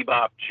like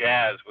bebop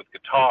jazz with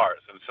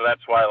guitars, and so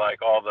that's why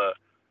like all the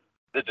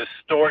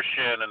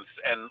distortion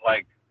and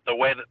like the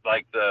way that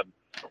like the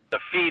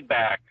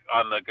feedback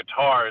on the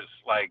guitars,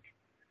 like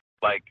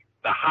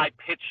the high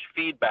pitched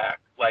feedback,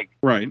 like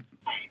right.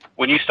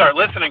 When you start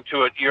listening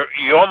to it,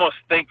 you almost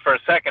think for a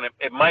second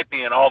it might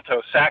be an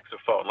alto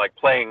saxophone, like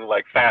playing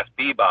like fast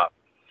bebop.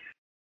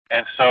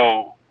 And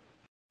so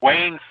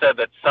Wayne said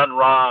that Sun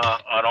Ra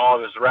on all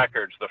of his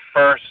records, the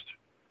first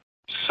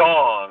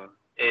song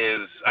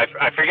is,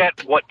 I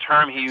forget what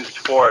term he used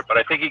for it, but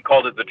I think he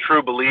called it the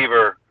True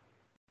Believer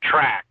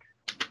track,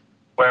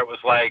 where it was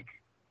like,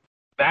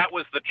 that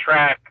was the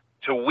track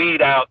to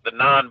weed out the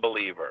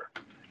non-believer.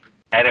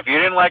 And if you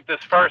didn't like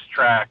this first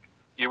track,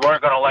 you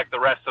weren't going to like the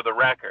rest of the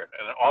record.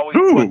 And it always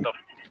put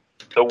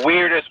the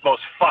weirdest,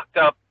 most fucked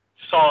up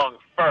song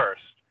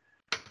first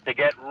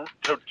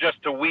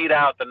to weed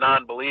out the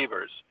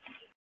non-believers.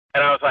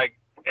 And I was like,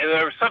 and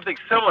there was something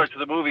similar to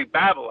the movie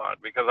Babylon,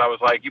 because I was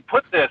like, you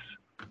put this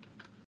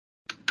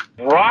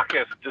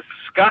raucous,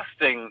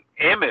 disgusting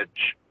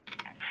image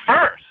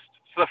first.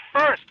 So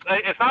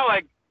it's not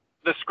like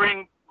the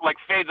screen like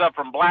fades up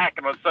from black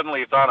and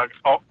suddenly it's on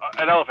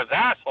an elephant's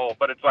asshole,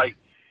 but it's like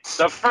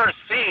the first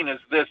scene is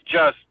this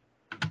just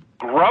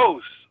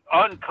gross,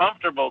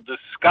 uncomfortable,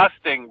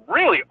 disgusting,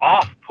 really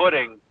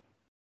off-putting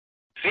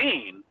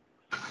scene,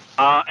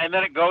 and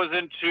then it goes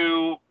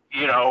into,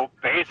 you know,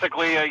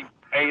 basically an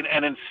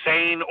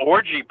insane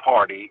orgy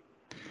party,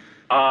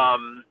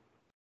 and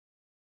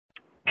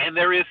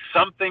there is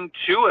something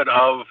to it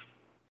of,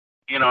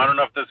 you know, I don't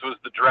know if this was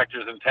the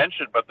director's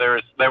intention, but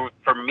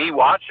for me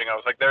watching, I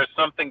was like, there's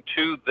something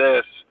to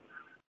this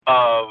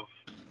of,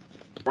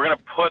 we're going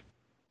to put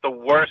the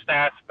worst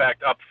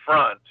aspect up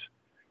front,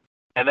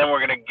 and then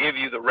we're going to give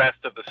you the rest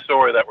of the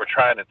story that we're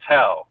trying to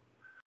tell.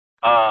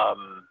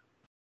 And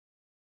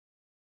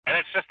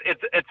it's just,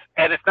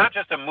 and it's not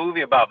just a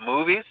movie about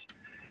movies.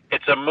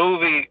 It's a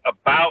movie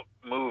about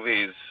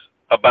movies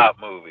about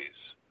movies.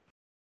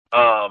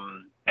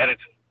 And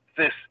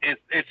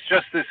it's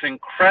just this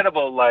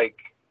incredible, like,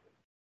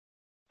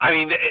 I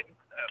mean,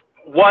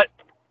 what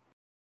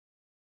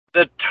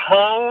the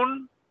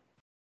tone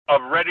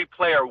of Ready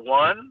Player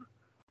One,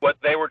 what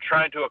they were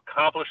trying to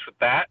accomplish with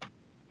that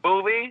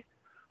movie,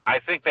 I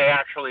think they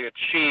actually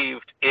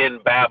achieved in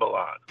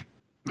Babylon.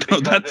 Oh,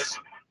 that's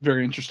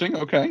very interesting.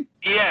 Okay.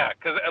 Yeah,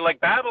 because like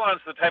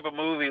Babylon's the type of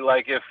movie,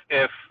 like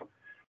if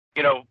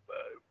you know,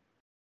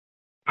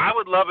 I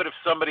would love it if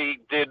somebody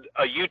did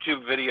a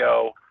YouTube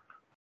video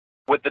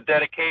with the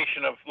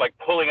dedication of like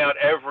pulling out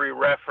every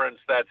reference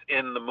that's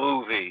in the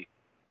movie,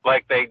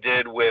 like they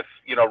did with,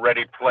 you know,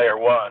 Ready Player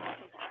One,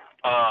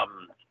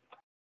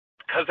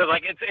 because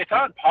like it's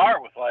on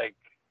par with, like,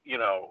 you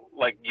know,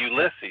 like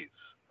Ulysses,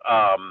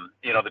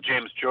 you know, the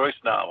James Joyce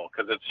novel,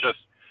 because it's just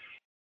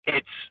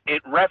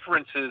it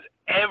references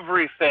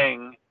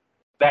everything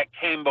that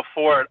came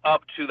before it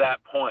up to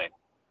that point,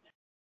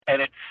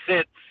 and it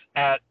sits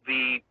at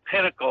the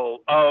pinnacle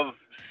of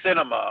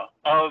cinema,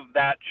 of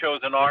that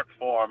chosen art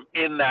form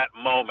in that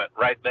moment,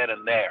 right then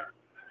and there.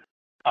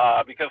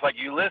 Because like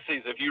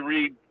Ulysses, if you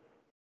read,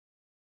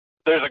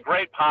 there's a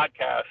great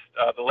podcast,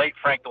 the late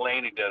Frank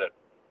Delaney did it,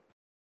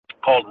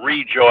 called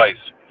Rejoice.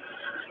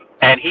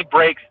 And he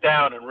breaks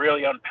down and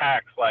really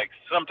unpacks, like,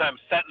 sometimes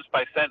sentence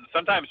by sentence,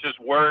 sometimes just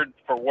word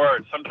for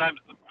word. Sometimes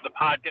the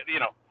podcast, you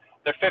know,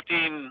 they're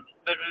 15,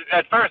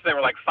 at first they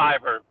were like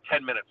 5 or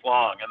 10 minutes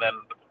long, and then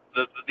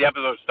the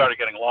episodes started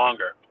getting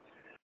longer.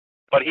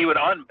 But he would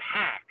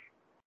unpack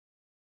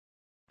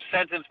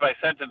sentence by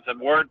sentence and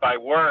word by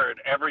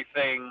word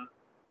everything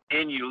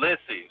in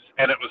Ulysses.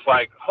 And it was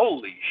like,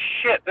 holy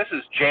shit, this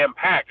is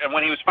jam-packed. And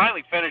when he was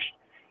finally finished,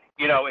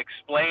 you know,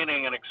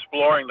 explaining and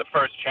exploring the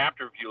first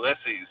chapter of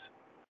Ulysses,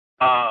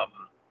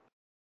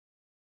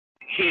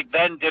 he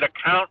then did a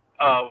count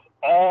of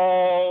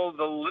all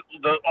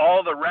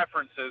the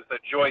references that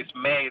Joyce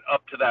made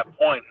up to that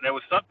point, and it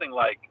was something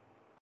like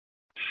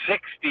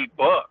 60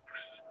 books.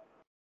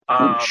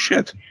 Oh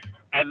shit!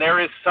 And there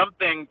is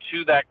something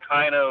to that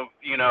kind of,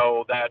 you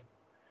know, that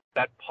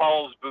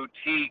Paul's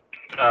Boutique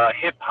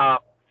hip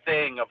hop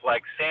thing of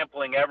like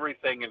sampling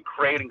everything and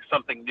creating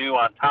something new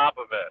on top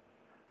of it,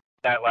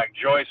 that like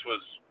Joyce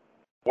was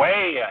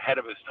way ahead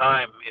of his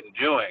time in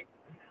doing.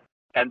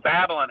 And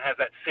Babylon has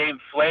that same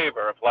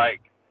flavor of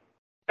like,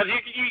 because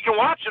you can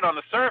watch it on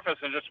the surface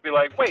and just be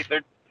like, wait,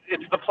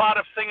 it's the plot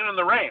of Singing in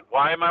the Rain.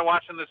 Why am I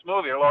watching this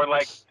movie? Or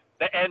like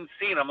the end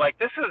scene, I'm like,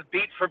 this is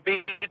beat for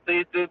beat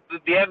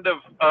the end of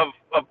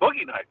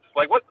Boogie Nights.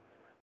 Like, what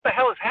the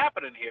hell is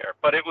happening here?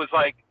 But it was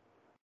like,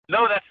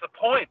 no, that's the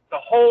point. The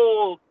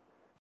whole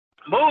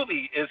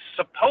movie is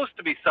supposed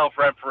to be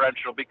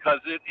self-referential because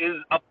it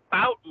is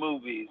about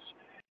movies,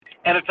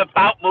 and it's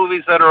about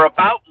movies that are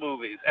about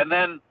movies. And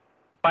then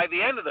by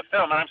the end of the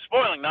film, and I'm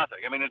spoiling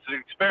nothing, I mean, it's an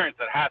experience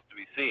that has to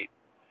be seen.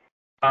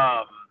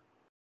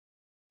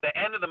 The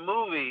end of the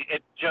movie,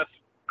 it just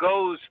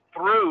goes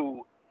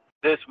through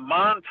this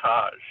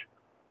montage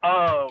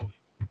of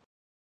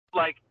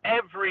like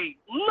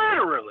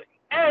literally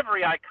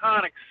every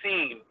iconic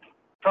scene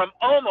from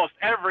almost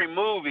every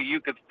movie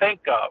you could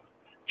think of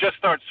just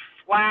starts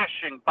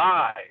flashing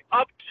by,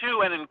 up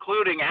to and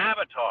including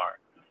Avatar.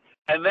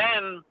 And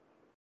then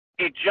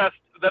it just,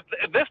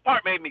 this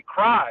part made me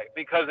cry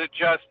because it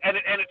just, and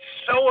it's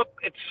so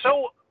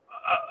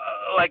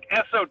like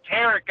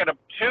esoteric and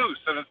obtuse,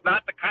 and it's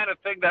not the kind of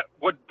thing that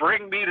would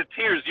bring me to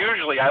tears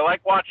usually. I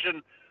like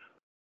watching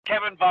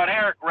Kevin Von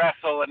Erich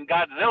wrestle in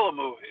Godzilla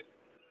movies.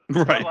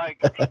 Right.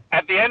 But like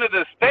at the end of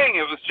this thing,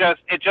 it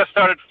just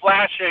started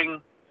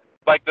flashing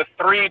like the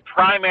three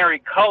primary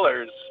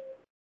colors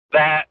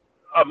that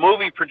a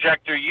movie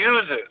projector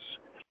uses.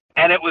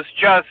 And it was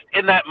just,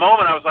 in that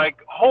moment, I was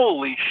like,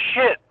 holy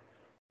shit,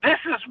 this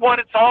is what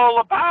it's all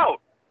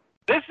about.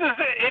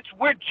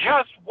 We're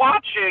just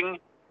watching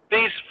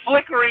these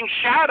flickering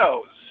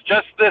shadows,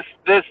 just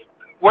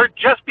we're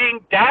just being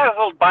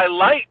dazzled by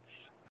lights.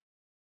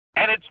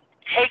 And it's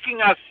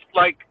taking us,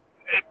 like,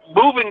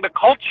 moving the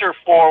culture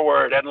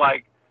forward and,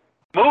 like,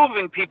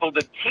 moving people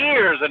to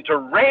tears and to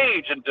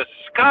rage and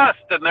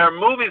disgust. And there are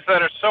movies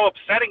that are so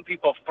upsetting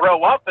people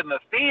throw up in the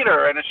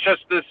theater, and it's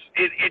just this,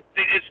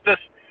 it's this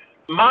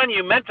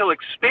monumental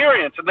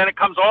experience. And then it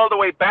comes all the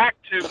way back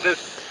to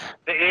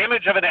the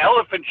image of an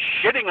elephant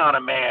shitting on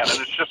a man,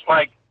 and it's just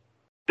like,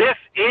 this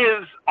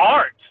is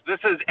art. This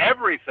is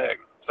everything.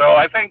 So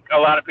I think a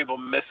lot of people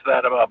miss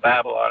that about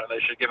Babylon, and they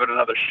should give it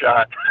another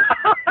shot.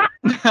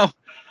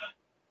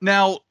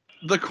 Now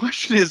the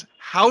question is,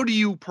 how do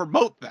you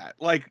promote that?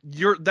 Like,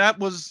 that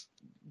was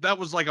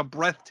like a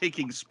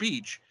breathtaking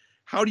speech.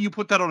 How do you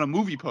put that on a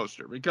movie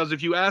poster? Because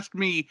if you ask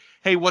me,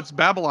 hey, what's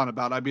Babylon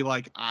about? I'd be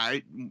like,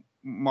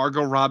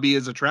 Margot Robbie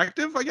is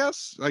attractive, I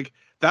guess. Like,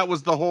 that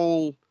was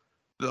the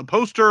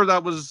poster.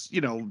 That was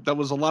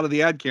a lot of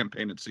the ad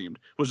campaign. It seemed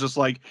was just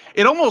like,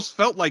 it almost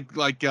felt like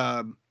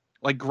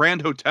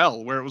Grand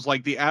Hotel, where it was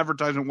like the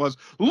advertisement was,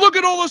 look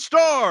at all the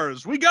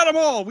stars, we got them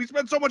all, we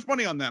spent so much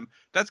money on them.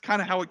 That's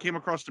kind of how it came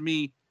across to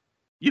me,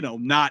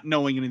 not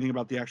knowing anything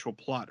about the actual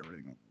plot or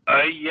anything.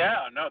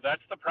 Yeah, no,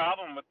 that's the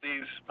problem with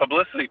these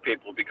publicity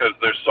people, because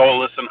they're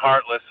soulless and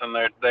heartless, and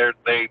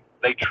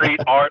they treat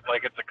art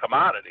like it's a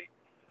commodity.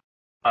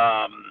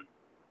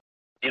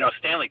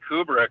 Stanley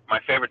Kubrick, my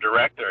favorite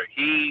director,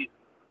 he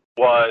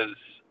was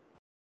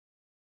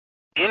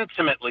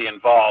intimately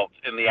involved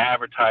in the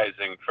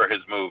advertising for his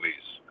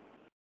movies.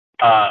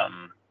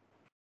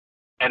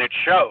 And it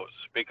shows,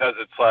 because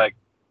it's like,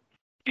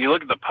 you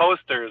look at the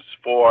posters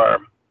for,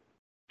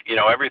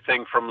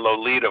 everything from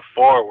Lolita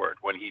forward,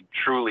 when he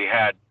truly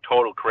had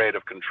total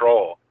creative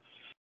control.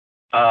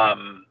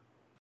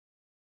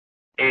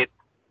 It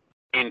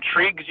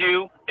intrigues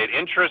you, it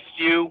interests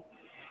you,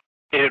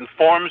 it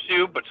informs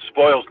you, but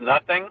spoils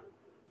nothing.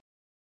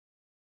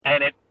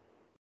 And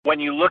when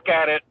you look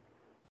at it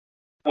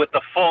with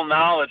the full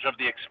knowledge of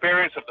the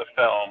experience of the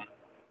film,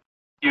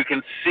 you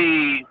can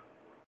see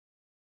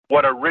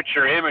what a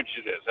richer image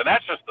it is. And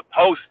that's just the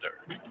poster,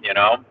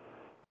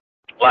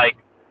 Like,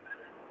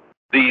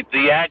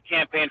 the ad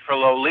campaign for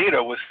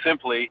Lolita was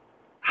simply,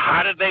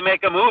 how did they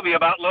make a movie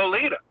about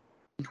Lolita?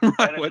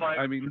 Right. Like,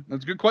 I mean,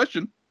 that's a good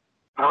question.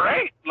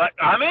 Great. Like,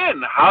 I'm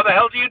in. How the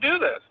hell do you do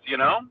this,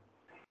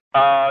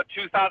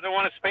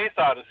 2001: A Space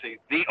Odyssey,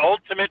 the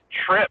ultimate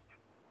trip.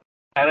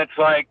 And it's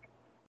like,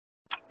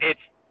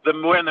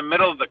 we're in the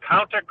middle of the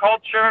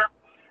counterculture.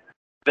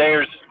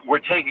 We're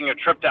taking a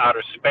trip to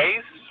outer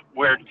space.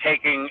 We're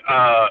taking,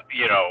 the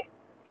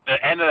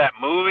end of that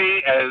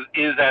movie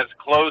is as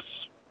close,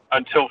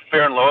 until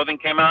Fear and Loathing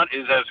came out,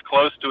 is as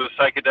close to a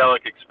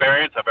psychedelic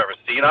experience I've ever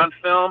seen on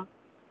film.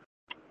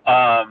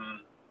 I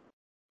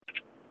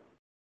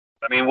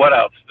mean, what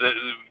else? The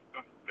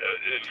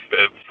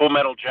Full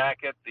Metal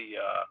Jacket, the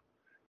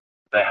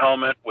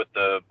helmet with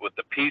the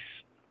peace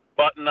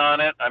button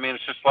on it. I mean,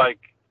 it's just like,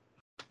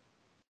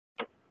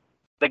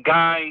 the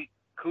guy,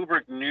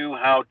 Kubrick, knew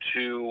how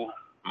to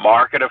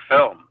market a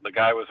film. The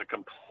guy was a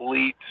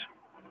complete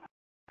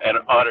and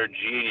utter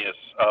genius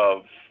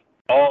of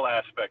all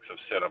aspects of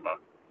cinema.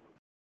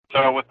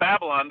 So with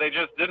Babylon, they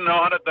just didn't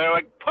know how to. They're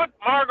like, put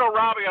Margot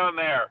Robbie on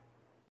there,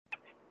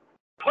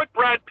 put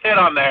Brad Pitt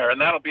on there, and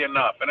that'll be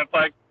enough. And it's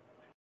like,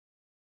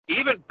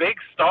 even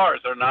big stars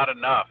are not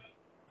enough.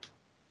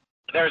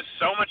 There's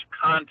so much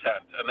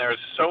content, and there's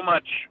so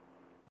much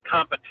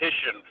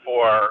competition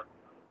for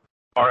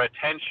our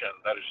attention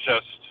that it's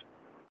just,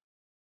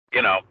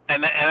 and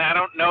I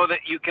don't know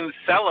that you can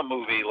sell a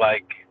movie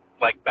like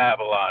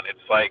Babylon.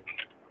 It's like,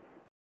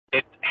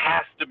 it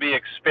has to be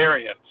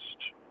experienced.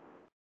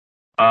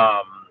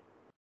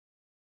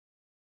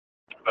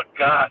 but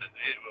God,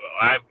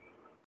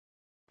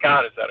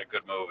 is that a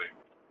good movie?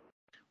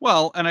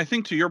 Well, and I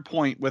think to your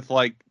point with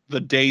like the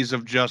days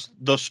of just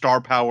the star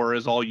power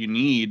is all you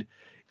need,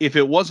 if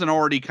it wasn't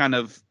already kind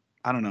of,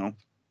 I don't know,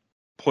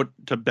 put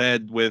to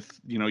bed with,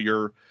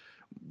 your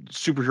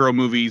superhero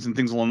movies and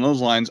things along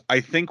those lines,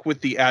 I think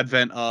with the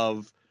advent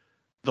of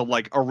the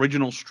like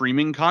original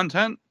streaming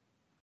content,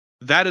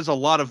 that is a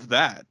lot of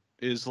that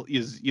is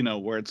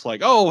where it's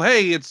like, oh,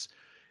 hey, it's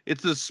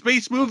a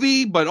space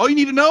movie, but all you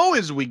need to know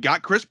is we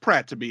got Chris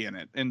Pratt to be in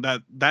it. And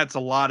that's a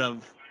lot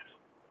of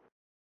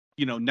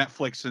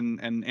Netflix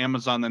and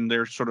Amazon and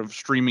their sort of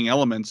streaming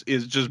elements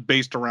is just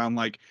based around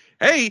like,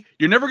 hey,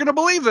 you're never going to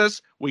believe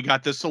this. We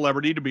got this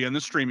celebrity to be in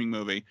the streaming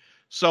movie.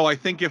 So I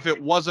think if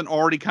it wasn't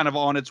already kind of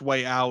on its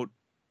way out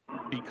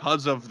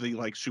because of the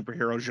like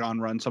superhero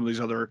genre and some of these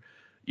other,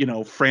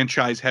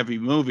 franchise heavy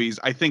movies,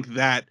 I think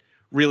that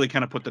really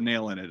kind of put the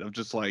nail in it of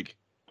just like,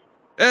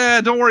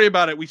 don't worry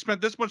about it. We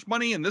spent this much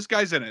money and this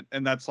guy's in it.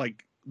 And that's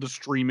like the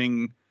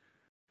streaming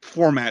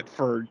format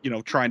for,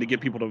 trying to get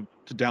people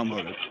to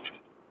download it.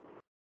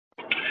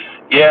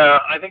 Yeah,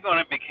 I think when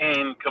it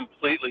became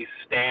completely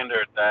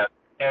standard that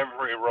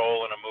every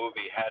role in a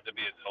movie had to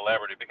be a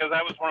celebrity, because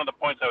that was one of the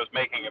points I was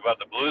making about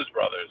the Blues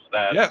Brothers,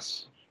 that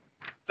yes,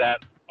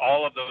 that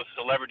all of those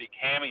celebrity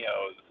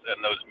cameos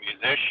and those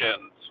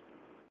musicians,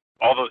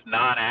 all those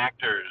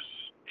non-actors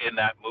in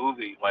that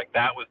movie, like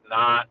that was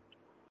not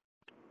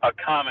a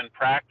common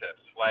practice.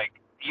 Like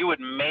you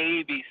would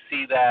maybe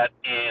see that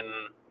in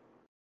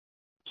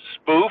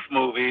spoof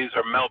movies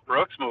or Mel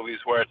Brooks movies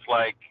where it's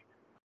like,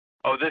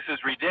 oh, this is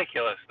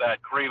ridiculous that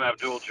Kareem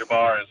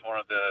Abdul-Jabbar is one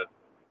of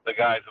the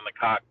guys in the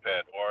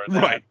cockpit, or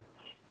that, right.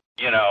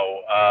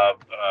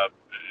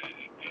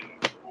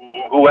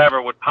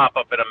 Whoever would pop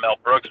up in a Mel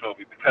Brooks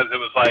movie, because it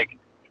was like,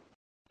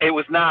 it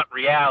was not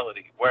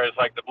reality. Whereas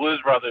like the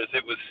Blues Brothers,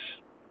 it was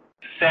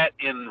set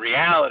in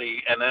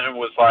reality, and then it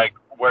was like,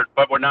 we're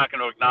not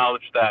going to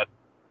acknowledge that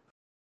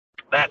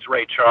that's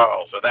Ray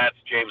Charles or that's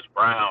James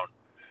Brown.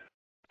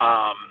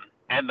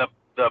 And the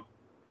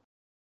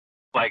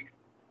like,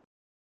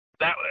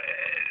 that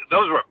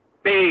those were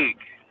big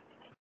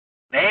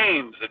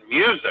names in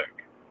music,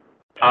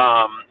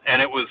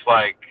 and it was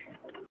like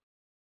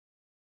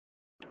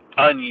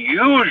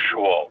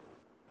unusual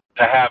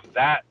to have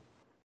that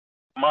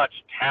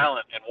much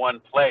talent in one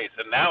place.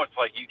 And now it's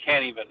like you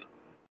can't even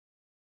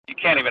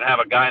have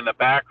a guy in the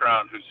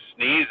background who's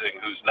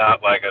sneezing who's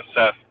not like a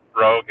Seth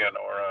Rogen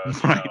or a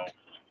right.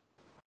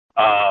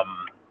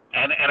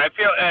 And I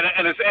feel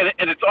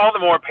and it's all the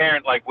more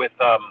apparent like with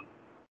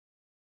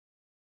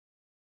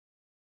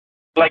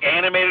like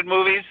animated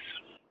movies,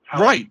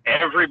 right?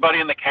 Everybody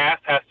in the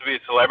cast has to be a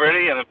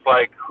celebrity, and it's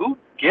like, who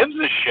gives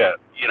a shit,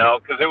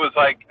 Because it was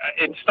like,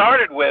 it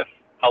started with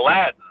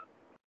Aladdin,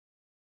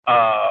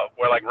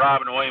 where like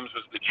Robin Williams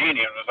was the genie,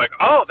 and it was like,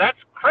 oh, that's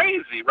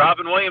crazy.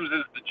 Robin Williams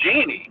is the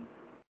genie.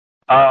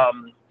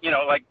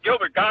 Like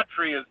Gilbert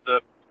Gottfried is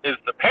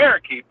the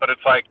parakeet, but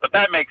it's like, but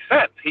that makes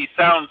sense. He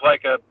sounds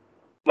like a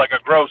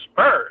gross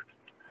bird,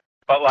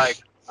 but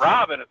like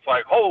Robin, it's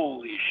like,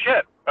 holy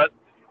shit. But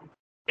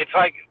it's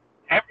like,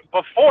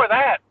 before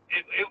that,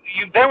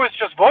 there was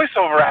just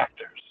voiceover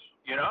actors,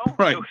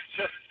 Right. It was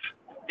just,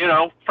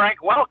 Frank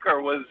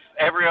Welker was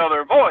every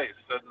other voice,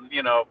 and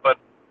but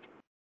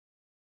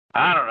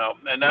I don't know.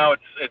 And now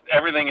it's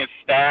everything is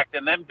stacked,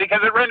 and then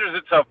because it renders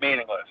itself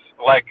meaningless,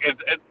 like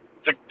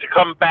to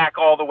come back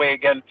all the way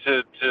again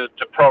to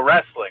pro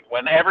wrestling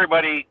when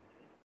everybody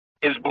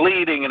is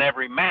bleeding in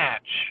every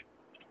match.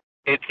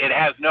 It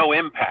has no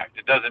impact.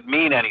 It doesn't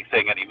mean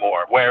anything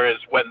anymore. Whereas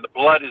when the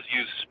blood is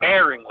used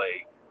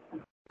sparingly,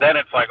 then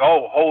it's like,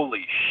 oh,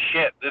 holy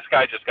shit, this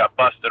guy just got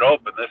busted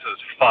open. This is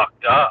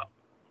fucked up,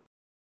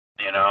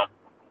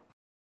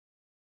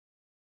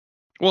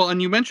 Well,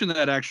 and you mentioned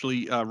that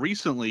actually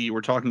recently you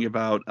were talking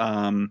about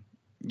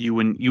you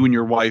and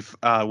your wife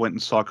went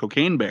and saw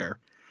Cocaine Bear,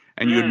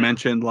 and you had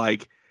mentioned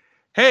like,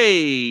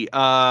 hey,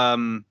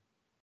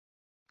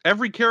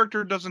 every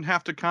character doesn't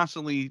have to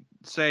constantly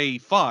say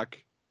fuck,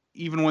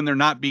 even when they're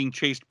not being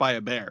chased by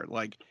a bear.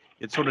 Like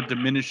it sort of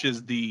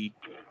diminishes the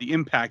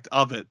impact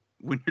of it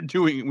when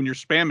you're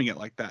spamming it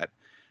like that.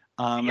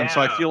 And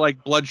so I feel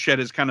like Bloodshed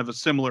is kind of a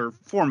similar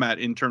format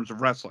in terms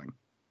of wrestling.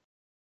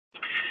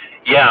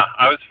 Yeah,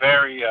 I was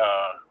very,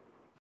 I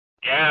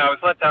was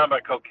let down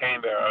by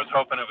Cocaine Bear. I was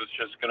hoping it was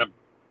just going to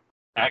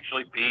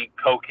actually be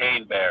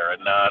Cocaine Bear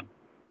and not.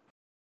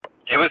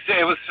 It was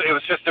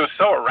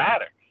so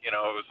erratic. It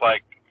was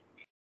like,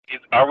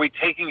 are we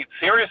taking it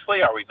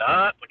seriously? Are we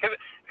not? Because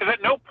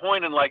at no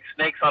point in like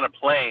Snakes on a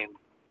Plane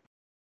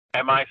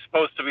am I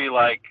supposed to be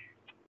like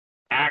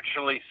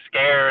actually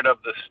scared of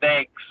the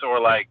snakes or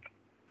like,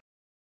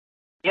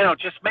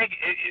 just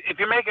if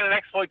you're making an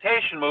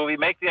exploitation movie,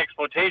 make the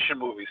exploitation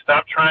movie.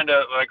 Stop trying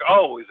to like,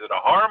 oh, is it a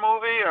horror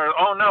movie? Or,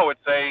 oh no, is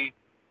it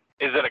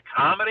a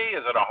comedy?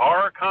 Is it a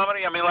horror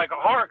comedy? I mean, like a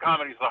horror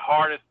comedy is the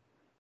hardest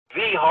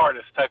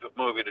type of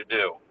movie to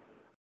do.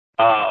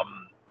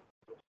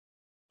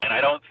 And I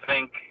don't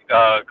think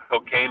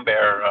Cocaine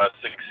Bear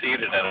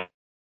succeeded in it.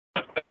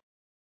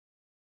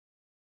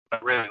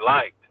 really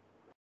liked.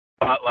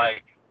 But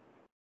like,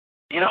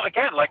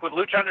 again, like with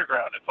Lucha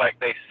Underground, it's like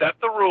they set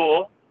the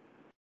rule.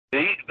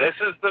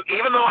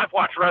 Even though I've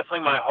watched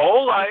wrestling my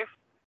whole life,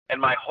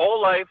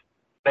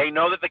 they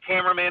know that the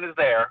cameraman is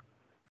there.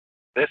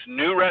 This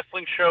new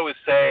wrestling show is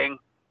saying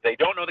they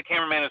don't know the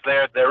cameraman is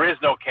there. There is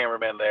no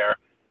cameraman there.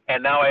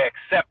 And now I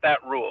accept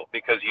that rule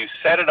because you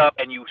set it up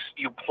and you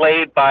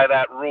played by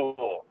that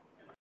rule.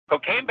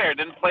 Cocaine Bear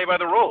didn't play by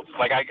the rules.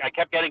 Like I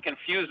kept getting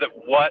confused at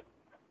what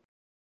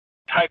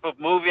type of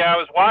movie I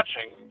was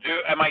watching.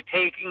 Am I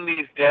taking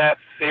these deaths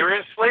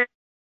seriously?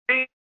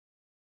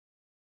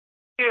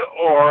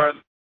 Or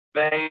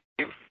they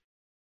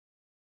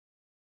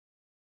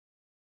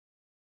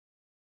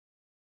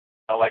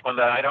like when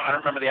I don't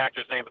remember the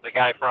actor's name, but the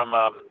guy from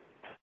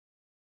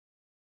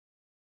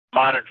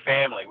Modern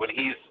Family, when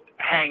he's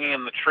hanging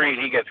in the tree and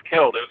he gets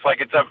killed,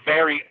 it's a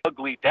very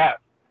ugly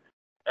death,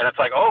 and it's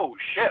like, oh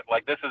shit,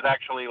 like this is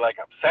actually like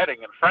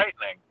upsetting and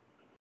frightening.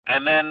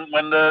 And then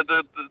when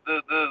the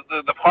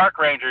park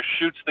ranger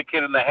shoots the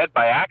kid in the head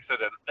by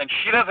accident, and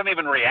she doesn't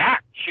even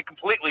react, she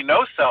completely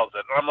no-sells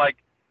it, and I'm like,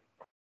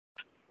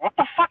 what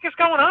the fuck is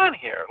going on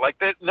here? Like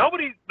that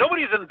nobody's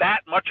in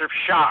that much of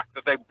shock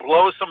that they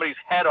blow somebody's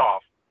head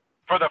off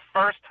for the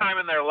first time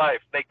in their life.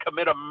 They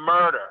commit a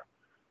murder,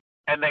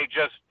 and they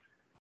just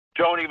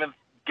don't even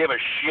give a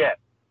shit.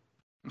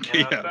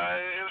 Yeah.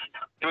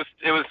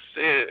 It was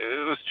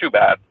too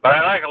bad. But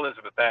I like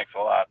Elizabeth Banks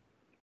a lot.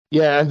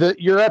 Yeah,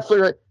 you're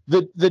absolutely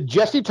right. The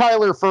Jesse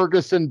Tyler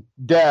Ferguson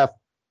death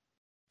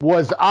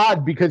was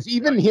odd because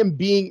even him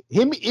being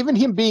in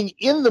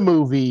the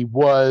movie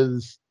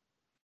was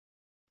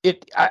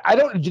it. I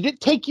don't. Did it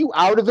take you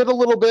out of it a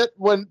little bit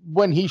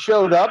when he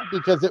showed up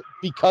because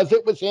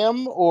it was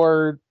him,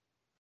 or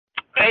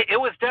it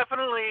was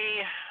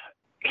definitely,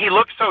 he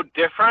looked so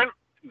different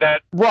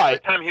that right. Every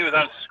time he was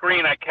on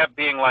screen, I kept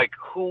being like,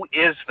 who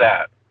is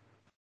that?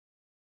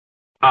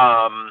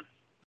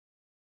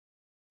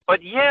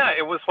 But yeah,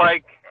 it was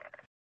like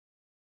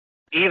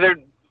either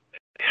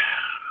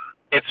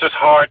it's just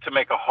hard to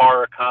make a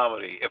horror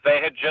comedy. If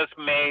they had just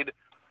made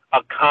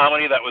a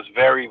comedy that was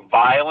very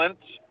violent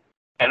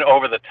and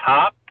over the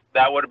top,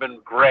 that would have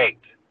been great.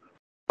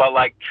 But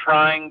like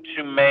trying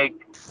to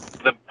make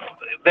it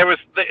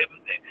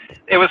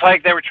was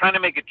like they were trying to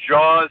make it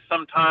Jaws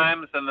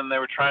sometimes, and then they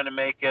were trying to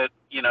make it,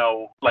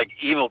 like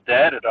Evil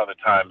Dead at other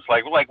times.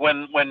 Like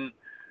when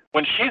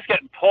she's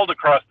getting pulled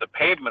across the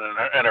pavement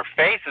and her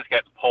face is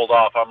getting pulled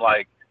off, I'm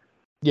like,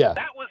 yeah,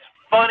 that was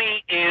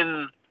funny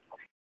in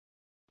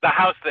The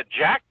House That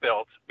Jack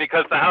Built,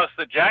 because The House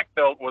That Jack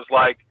Built was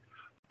like,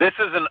 this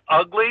is an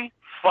ugly,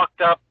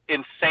 fucked up,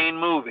 insane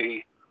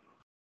movie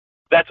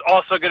that's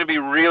also going to be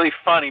really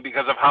funny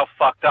because of how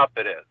fucked up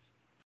it is.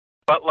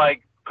 But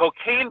like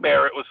Cocaine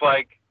Bear, it was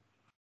like,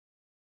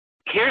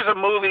 here's a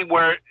movie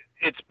where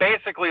it's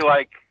basically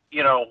like,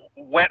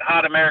 Wet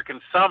Hot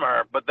American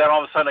Summer, but then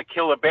all of a sudden a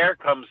killer bear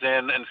comes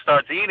in and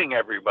starts eating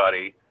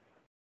everybody.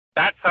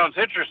 That sounds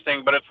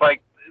interesting, but it's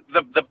like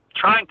the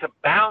trying to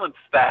balance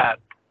that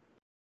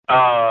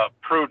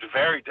proved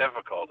very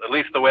difficult, at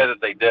least the way that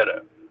they did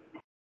it.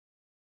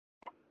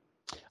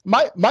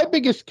 My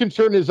biggest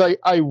concern is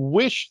I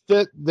wish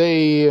that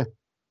they,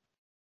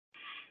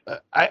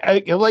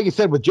 I like I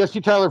said, with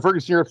Jesse Tyler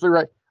Ferguson, you're absolutely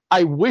right.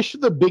 I wish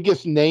the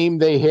biggest name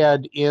they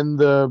had in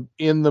the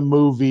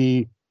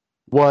movie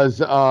was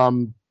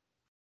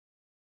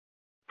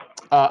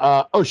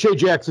O'Shea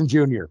Jackson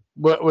Jr.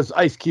 was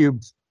Ice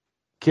Cube's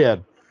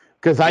kid,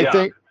 because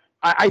I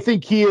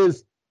think he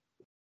is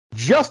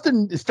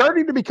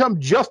starting to become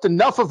just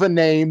enough of a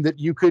name that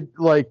you could,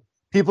 like,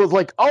 people's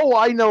like, oh,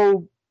 I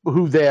know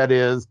who that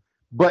is,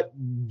 but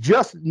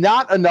just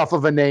not enough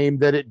of a name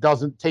that it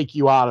doesn't take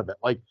you out of it.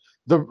 Like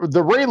the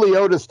Ray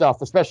Liotta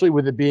stuff, especially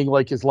with it being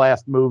like his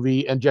last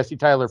movie, and Jesse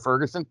Tyler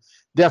Ferguson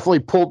definitely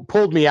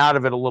pulled me out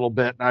of it a little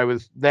bit.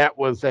 And that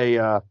was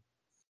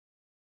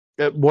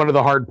one of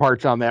the hard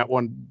parts on that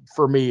one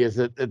for me, is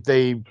that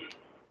they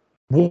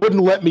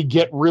wouldn't let me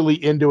get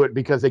really into it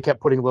because they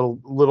kept putting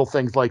little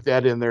things like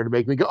that in there to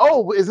make me go,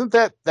 oh, isn't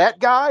that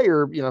guy?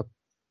 Or,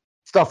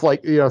 stuff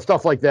like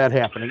that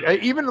happening.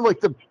 Even like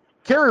the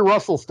Kerry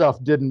Russell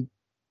stuff didn't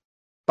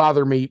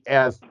bother me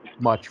as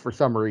much for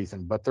some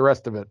reason, but the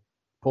rest of it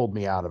pulled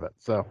me out of it.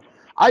 So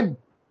I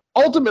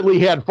ultimately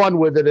had fun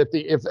with it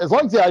as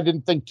long as I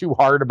didn't think too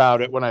hard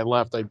about it when I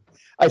left.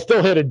 I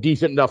still had a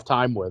decent enough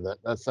time with it.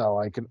 That's how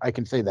I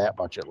can say that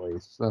much at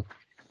least. So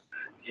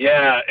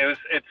yeah,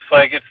 it's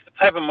like, it's the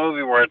type of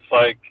movie where it's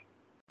like,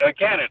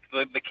 again, it's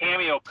the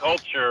cameo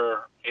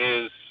culture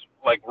is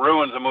like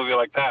ruins a movie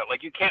like that.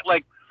 Like you can't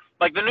like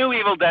the new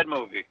Evil Dead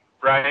movie,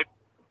 right?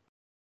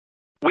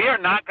 We are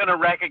not going to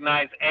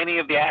recognize any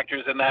of the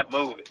actors in that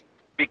movie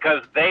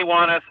because they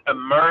want us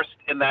immersed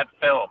in that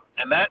film.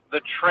 And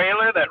the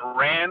trailer that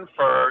ran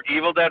for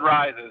Evil Dead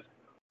Rises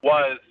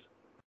was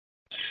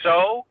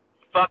so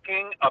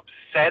fucking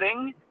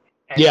upsetting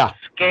and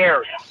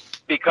scary,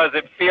 because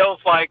it feels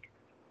like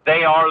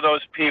they are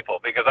those people.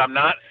 Because I'm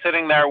not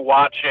sitting there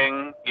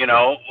watching,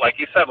 like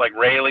you said, like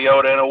Ray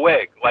Liotta in a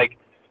wig. Like,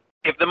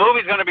 if the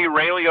movie's going to be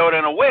Ray Liotta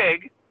in a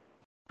wig,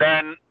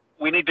 then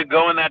we need to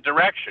go in that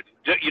direction.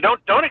 You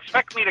don't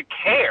expect me to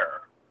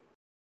care.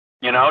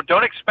 You know,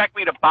 don't expect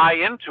me to buy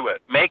into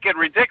it. Make it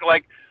ridiculous.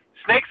 Like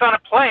Snakes on a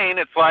Plane,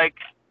 it's like,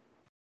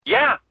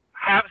 yeah,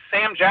 have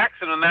Sam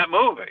Jackson in that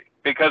movie.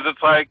 Because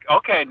it's like,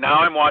 okay, now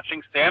I'm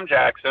watching Sam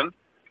Jackson,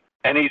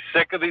 and he's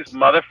sick of these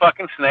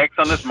motherfucking snakes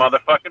on this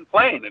motherfucking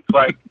plane. It's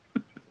like,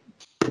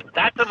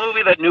 that's a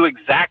movie that knew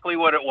exactly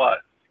what it was.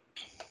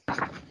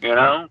 You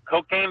know,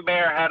 Cocaine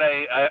Bear had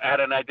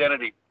an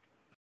identity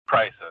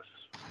crisis.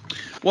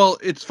 Well,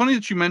 it's funny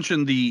that you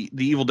mentioned the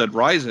Evil Dead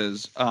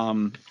Rises,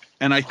 and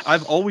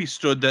I've always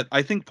stood that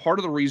I think part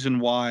of the reason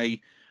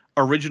why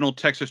original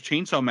Texas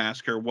Chainsaw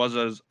Massacre was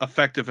as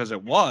effective as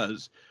it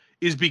was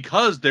is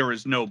because there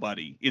is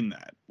nobody in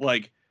that.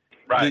 Like,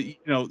 right.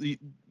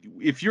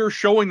 If you're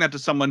showing that to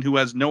someone who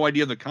has no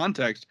idea the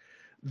context,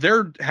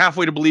 they're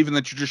halfway to believing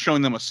that you're just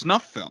showing them a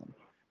snuff film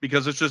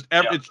because it's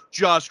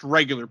just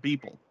regular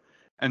people.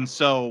 And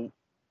so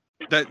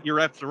that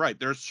you're absolutely right.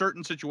 There are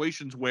certain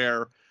situations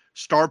where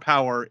star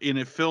power in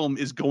a film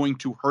is going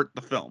to hurt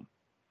the film.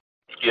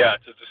 Yeah,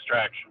 it's a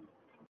distraction.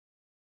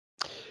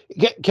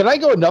 Can I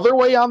go another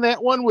way on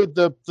that one with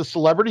the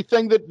celebrity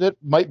thing that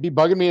might be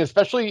bugging me,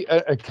 especially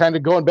kind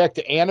of going back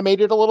to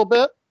animated a little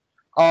bit?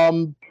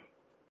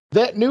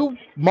 That new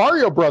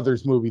Mario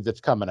Brothers movie that's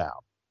coming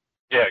out.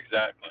 Yeah,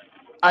 exactly.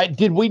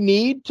 Did we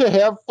need to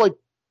have like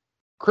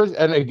Chris?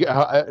 And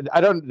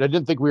I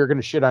didn't think we were going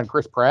to shit on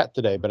Chris Pratt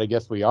today, but I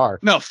guess we are.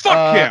 No,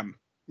 fuck him.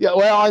 Yeah,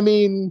 well, I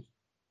mean,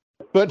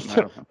 but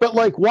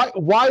like,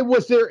 why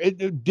was there?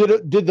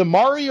 Did the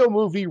Mario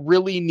movie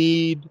really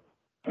need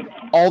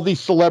all these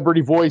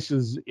celebrity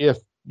voices? If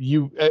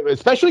you,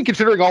 especially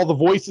considering all the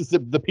voices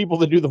that the people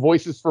that do the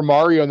voices for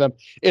Mario and them,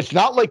 it's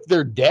not like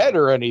they're dead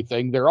or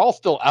anything. They're all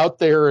still out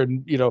there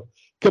and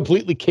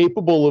completely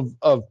capable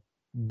of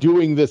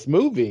doing this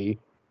movie.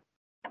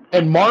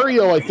 And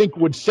Mario, I think,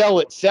 would sell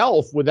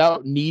itself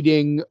without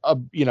needing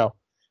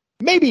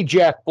maybe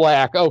Jack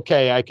Black.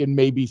 Okay, I can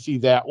maybe see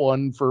that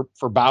one for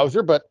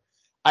Bowser, but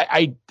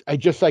I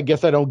guess I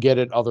don't get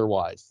it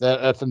otherwise.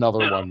 That's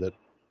another one that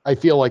I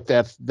feel like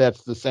that's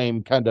the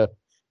same kind of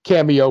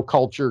cameo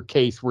culture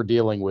case we're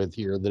dealing with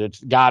here, that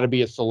it's got to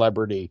be a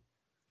celebrity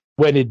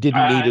when it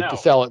didn't need it to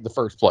sell it in the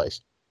first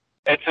place.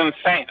 It's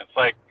insane. It's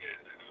like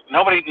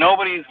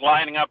nobody's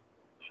lining up.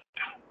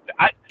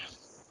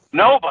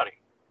 Nobody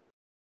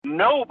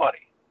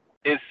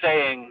is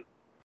saying,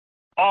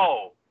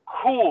 "Oh,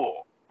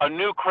 cool, a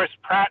new Chris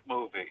Pratt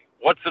movie.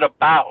 What's it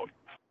about?"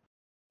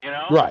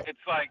 Right? It's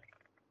like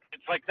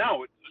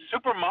no.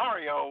 Super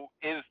Mario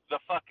is the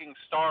fucking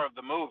star of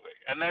the movie,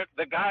 and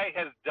the guy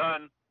has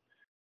done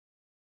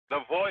the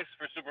voice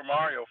for Super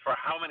Mario for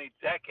how many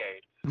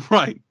decades?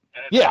 Right.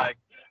 And it's like,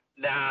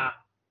 no,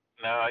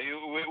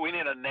 we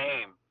need a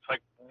name. It's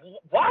like,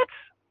 what?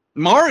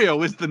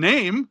 Mario is the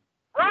name.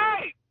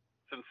 Right.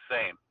 It's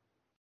insane.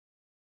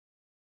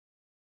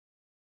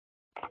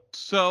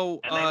 So,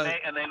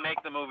 and they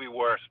make the movie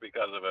worse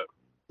because of it.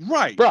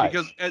 Right.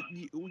 Because at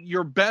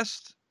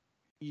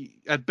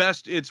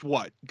best, it's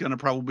gonna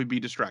probably be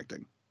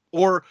distracting.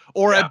 Or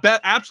at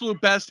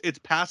absolute best, it's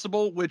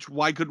passable, which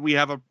why could we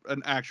have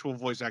an actual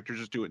voice actor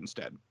just do it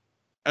instead?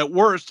 At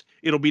worst,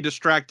 it'll be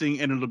distracting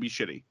and it'll be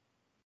shitty.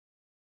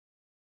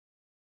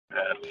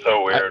 That's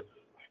so weird.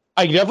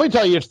 I can definitely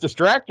tell you it's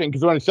distracting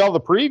because when I saw the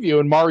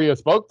preview and Mario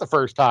spoke the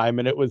first time,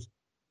 and it wasn't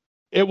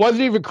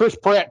even Chris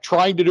Pratt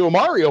trying to do a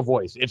Mario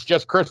voice. It's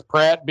just Chris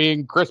Pratt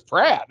being Chris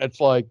Pratt. It's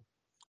like,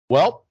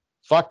 well,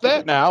 fuck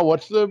that now.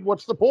 What's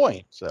the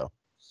point? So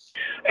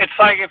it's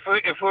like if we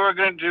were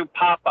going to do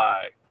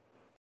Popeye,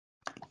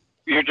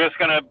 you're just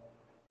going to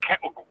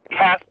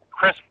cast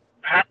Chris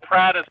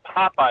Pratt as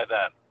Popeye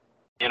then.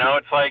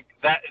 It's like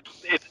that.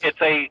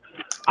 It's a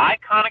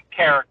iconic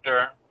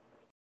character,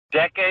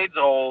 decades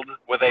old,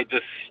 with a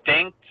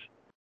distinct,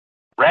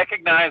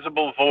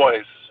 recognizable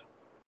voice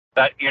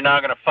that you're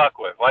not going to fuck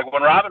with. Like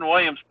when Robin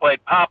Williams played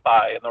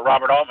Popeye in the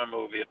Robert Altman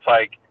movie, it's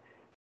like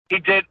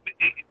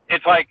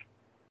it's like,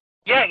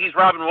 yeah, he's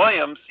Robin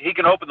Williams. He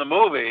can open the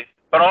movie,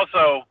 but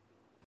also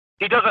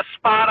he does a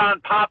spot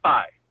on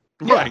Popeye.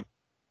 Right.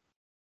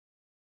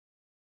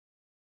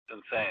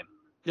 Insane.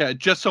 Yeah, it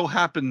just so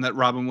happened that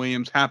Robin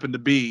Williams happened to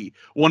be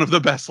one of the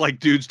best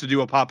dudes to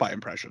do a Popeye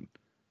impression.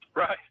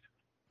 Right.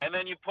 And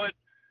then you put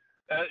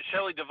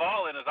Shelley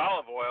Duvall in as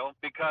Olive Oyl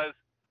because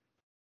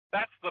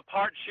that's the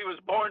part she was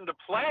born to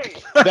play.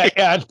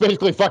 It's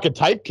basically fucking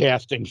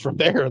typecasting from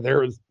there. There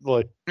was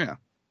like... Yeah.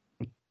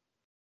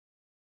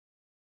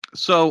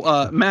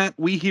 So, Matt,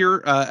 we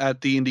here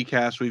at the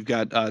IndieCast, we've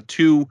got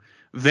two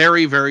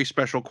very, very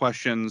special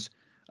questions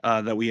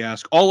that we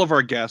ask all of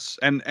our guests.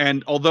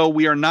 And although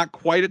we are not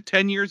quite at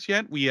 10 years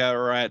yet, we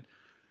are at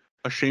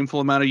a shameful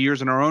amount of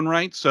years in our own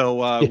right.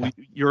 So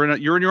you're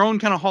in your own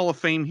kind of Hall of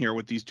Fame here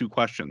with these two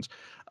questions.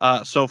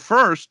 So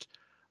first,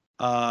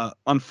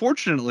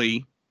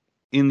 unfortunately,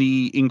 in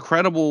the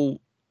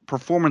incredible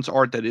performance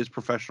art that is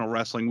professional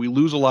wrestling, we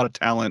lose a lot of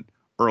talent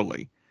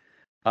early.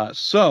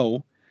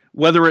 So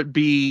whether it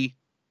be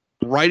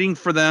writing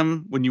for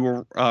them when you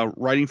were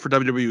writing for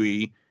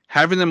WWE,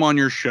 having them on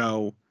your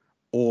show,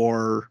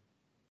 or,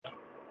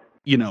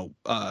 you know,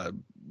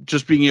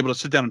 just being able to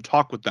sit down and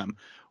talk with them?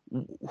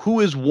 Who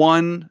is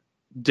one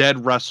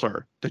dead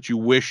wrestler that you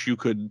wish you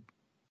could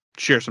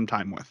share some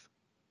time with?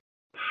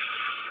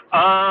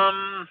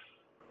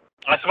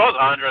 I suppose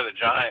Andre the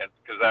Giant,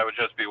 because that would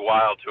just be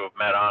wild to have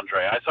met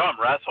Andre. I saw him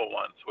wrestle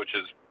once, which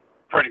is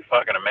pretty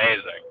fucking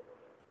amazing.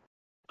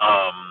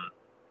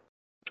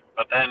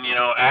 But then, you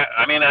know,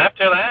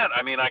 after that,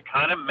 I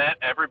kind of met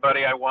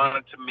everybody I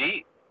wanted to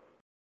meet.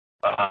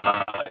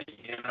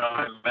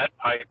 I met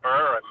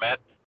Piper. I met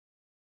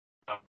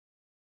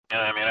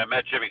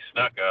Jimmy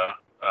Snuka.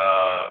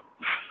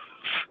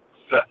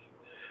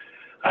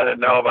 I didn't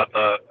know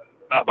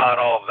about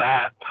all of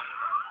that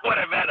when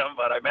I met him,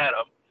 but I met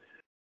him.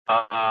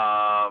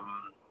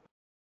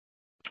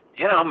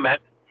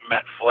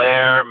 Met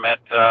Flair,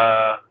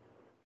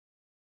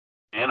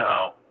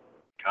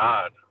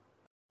 God.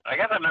 I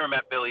guess I've never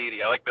met Billy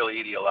Eadie. I like Billy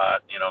Eadie a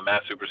lot. You know,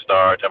 Mass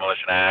Superstar,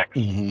 Demolition Axe.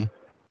 Mm-hmm.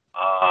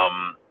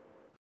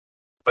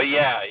 But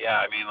yeah.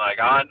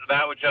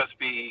 That would just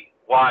be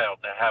wild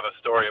to have a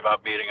story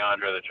about meeting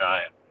Andre the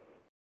Giant.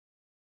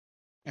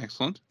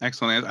 Excellent. I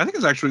think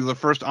it's actually the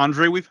first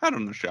Andre we've had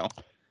on the show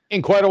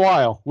in quite a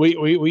while.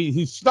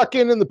 He's snuck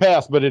in the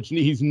past, but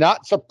he's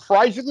not,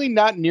 surprisingly,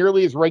 not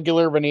nearly as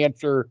regular of an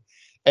answer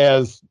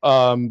as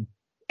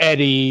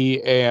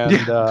Eddie and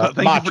thank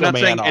you for not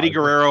saying Man Eddie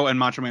Guerrero and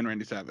Macho Man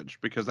Randy Savage,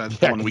 because that's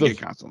the one we get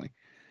constantly.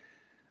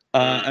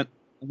 And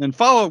then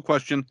follow-up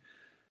question.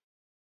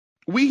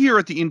 We here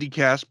at the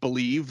IndieCast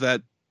believe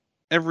that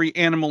every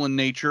animal in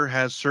nature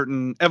has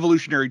certain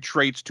evolutionary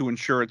traits to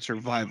ensure its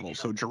survival.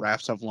 So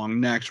giraffes have long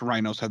necks,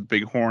 rhinos have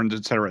big horns,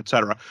 etc.,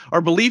 etc.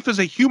 Our belief is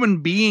that human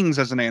beings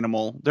as an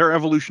animal, their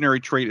evolutionary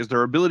trait is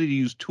their ability to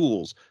use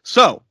tools.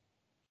 So,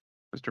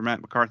 Mr.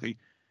 Matt McCarthy,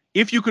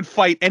 if you could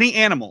fight any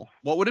animal,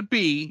 what would it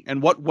be,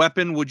 and what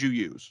weapon would you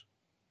use?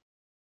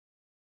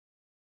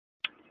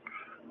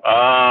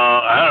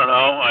 I don't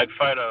know. I'd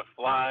fight a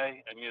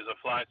fly and use a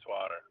fly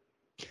swatter.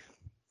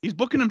 He's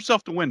booking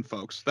himself to win,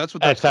 folks. That's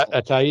what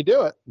that's how you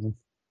do it.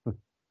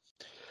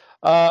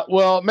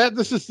 Well, Matt,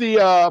 this is the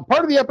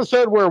part of the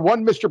episode where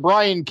one Mr.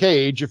 Brian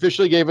Cage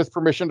officially gave us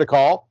permission to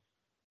call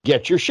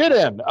Get Your Shit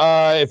In.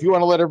 If you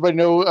want to let everybody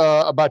know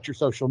about your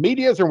social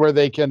medias and where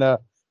they can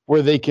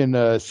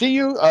see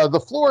you, the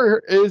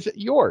floor is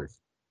yours.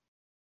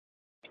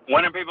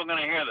 When are people going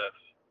to hear this?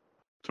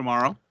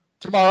 Tomorrow.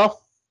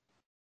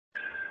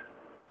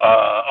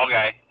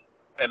 Okay.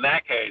 In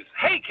that case,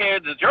 hey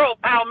kids, it's your old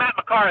pal Matt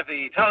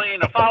McCarthy telling you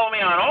to follow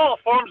me on all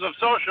forms of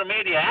social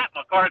media at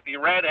McCarthy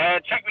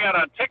Redhead. Check me out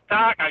on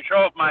TikTok. I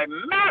show off my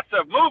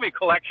massive movie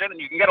collection,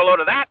 and you can get a load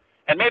of that,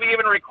 and maybe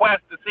even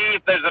request to see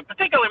if there's a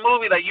particular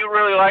movie that you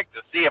really like,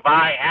 to see if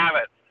I have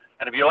it.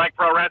 And if you like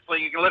pro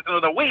wrestling, you can listen to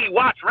the We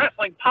Watch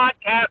Wrestling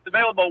podcast,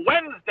 available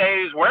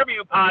Wednesdays wherever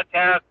you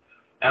podcast.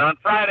 And on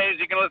Fridays,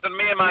 you can listen to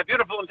me and my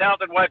beautiful and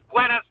talented wife,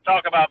 Glennis,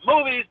 talk about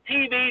movies,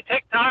 TV,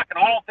 TikTok, and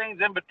all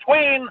things in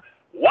between.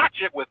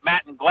 Watch it with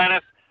Matt and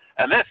Glennis.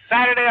 And this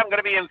Saturday, I'm going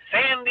to be in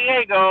San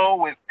Diego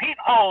with Pete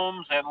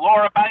Holmes and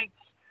Laura Banks.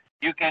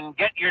 You can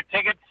get your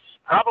tickets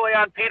probably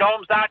on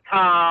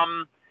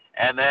PeteHolmes.com.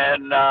 And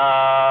then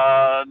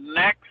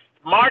next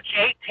March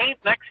 18th,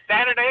 next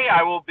Saturday,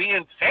 I will be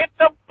in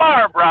Santa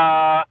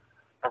Barbara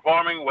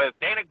performing with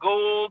Dana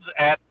Gould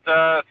at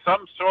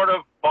some sort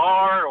of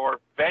bar or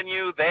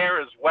venue there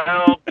as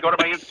well. Go to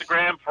my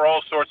Instagram for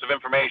all sorts of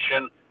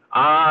information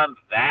on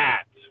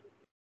that.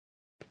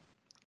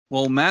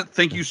 Well, Matt,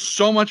 thank you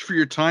so much for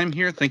your time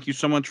here. Thank you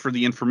so much for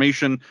the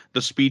information,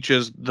 the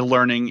speeches, the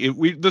learning.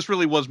 This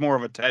really was more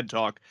of a TED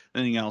Talk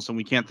than anything else, and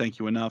we can't thank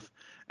you enough.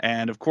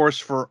 And, of course,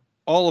 for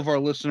all of our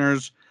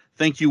listeners,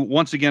 thank you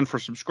once again for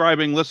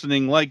subscribing,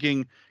 listening,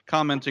 liking,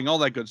 commenting, all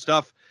that good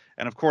stuff.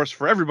 And, of course,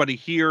 for everybody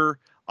here,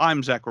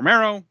 I'm Zach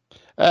Romero.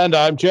 And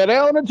I'm Chad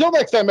Allen. Until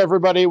next time,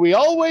 everybody, we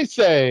always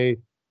say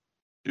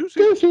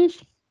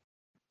deuces.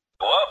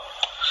 Well,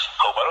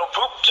 hope I don't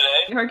poop today.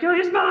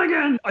 Hercules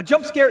Mulligan! A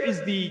jump scare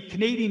is the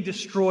Canadian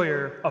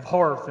destroyer of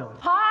horror film.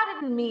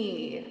 Pardon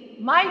me.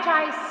 Might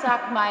I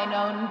suck mine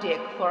own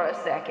dick for a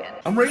second?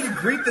 I'm ready to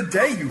greet the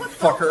day, you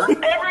fucker.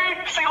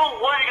 Every single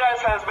one of you guys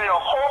has made a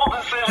horrible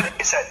decision.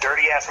 It's that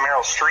dirty-ass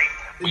Meryl Streep.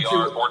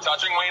 We're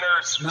touching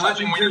wieners.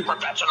 Touching wieners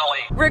professionally.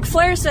 Ric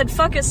Flair said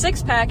fuck a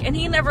six-pack, and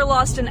he never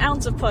lost an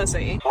ounce of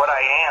pussy. What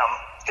I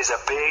am is a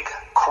big,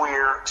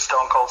 queer,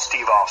 Stone Cold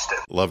Steve Austin.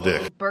 Love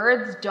dick.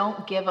 Birds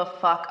don't give a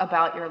fuck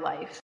about your life.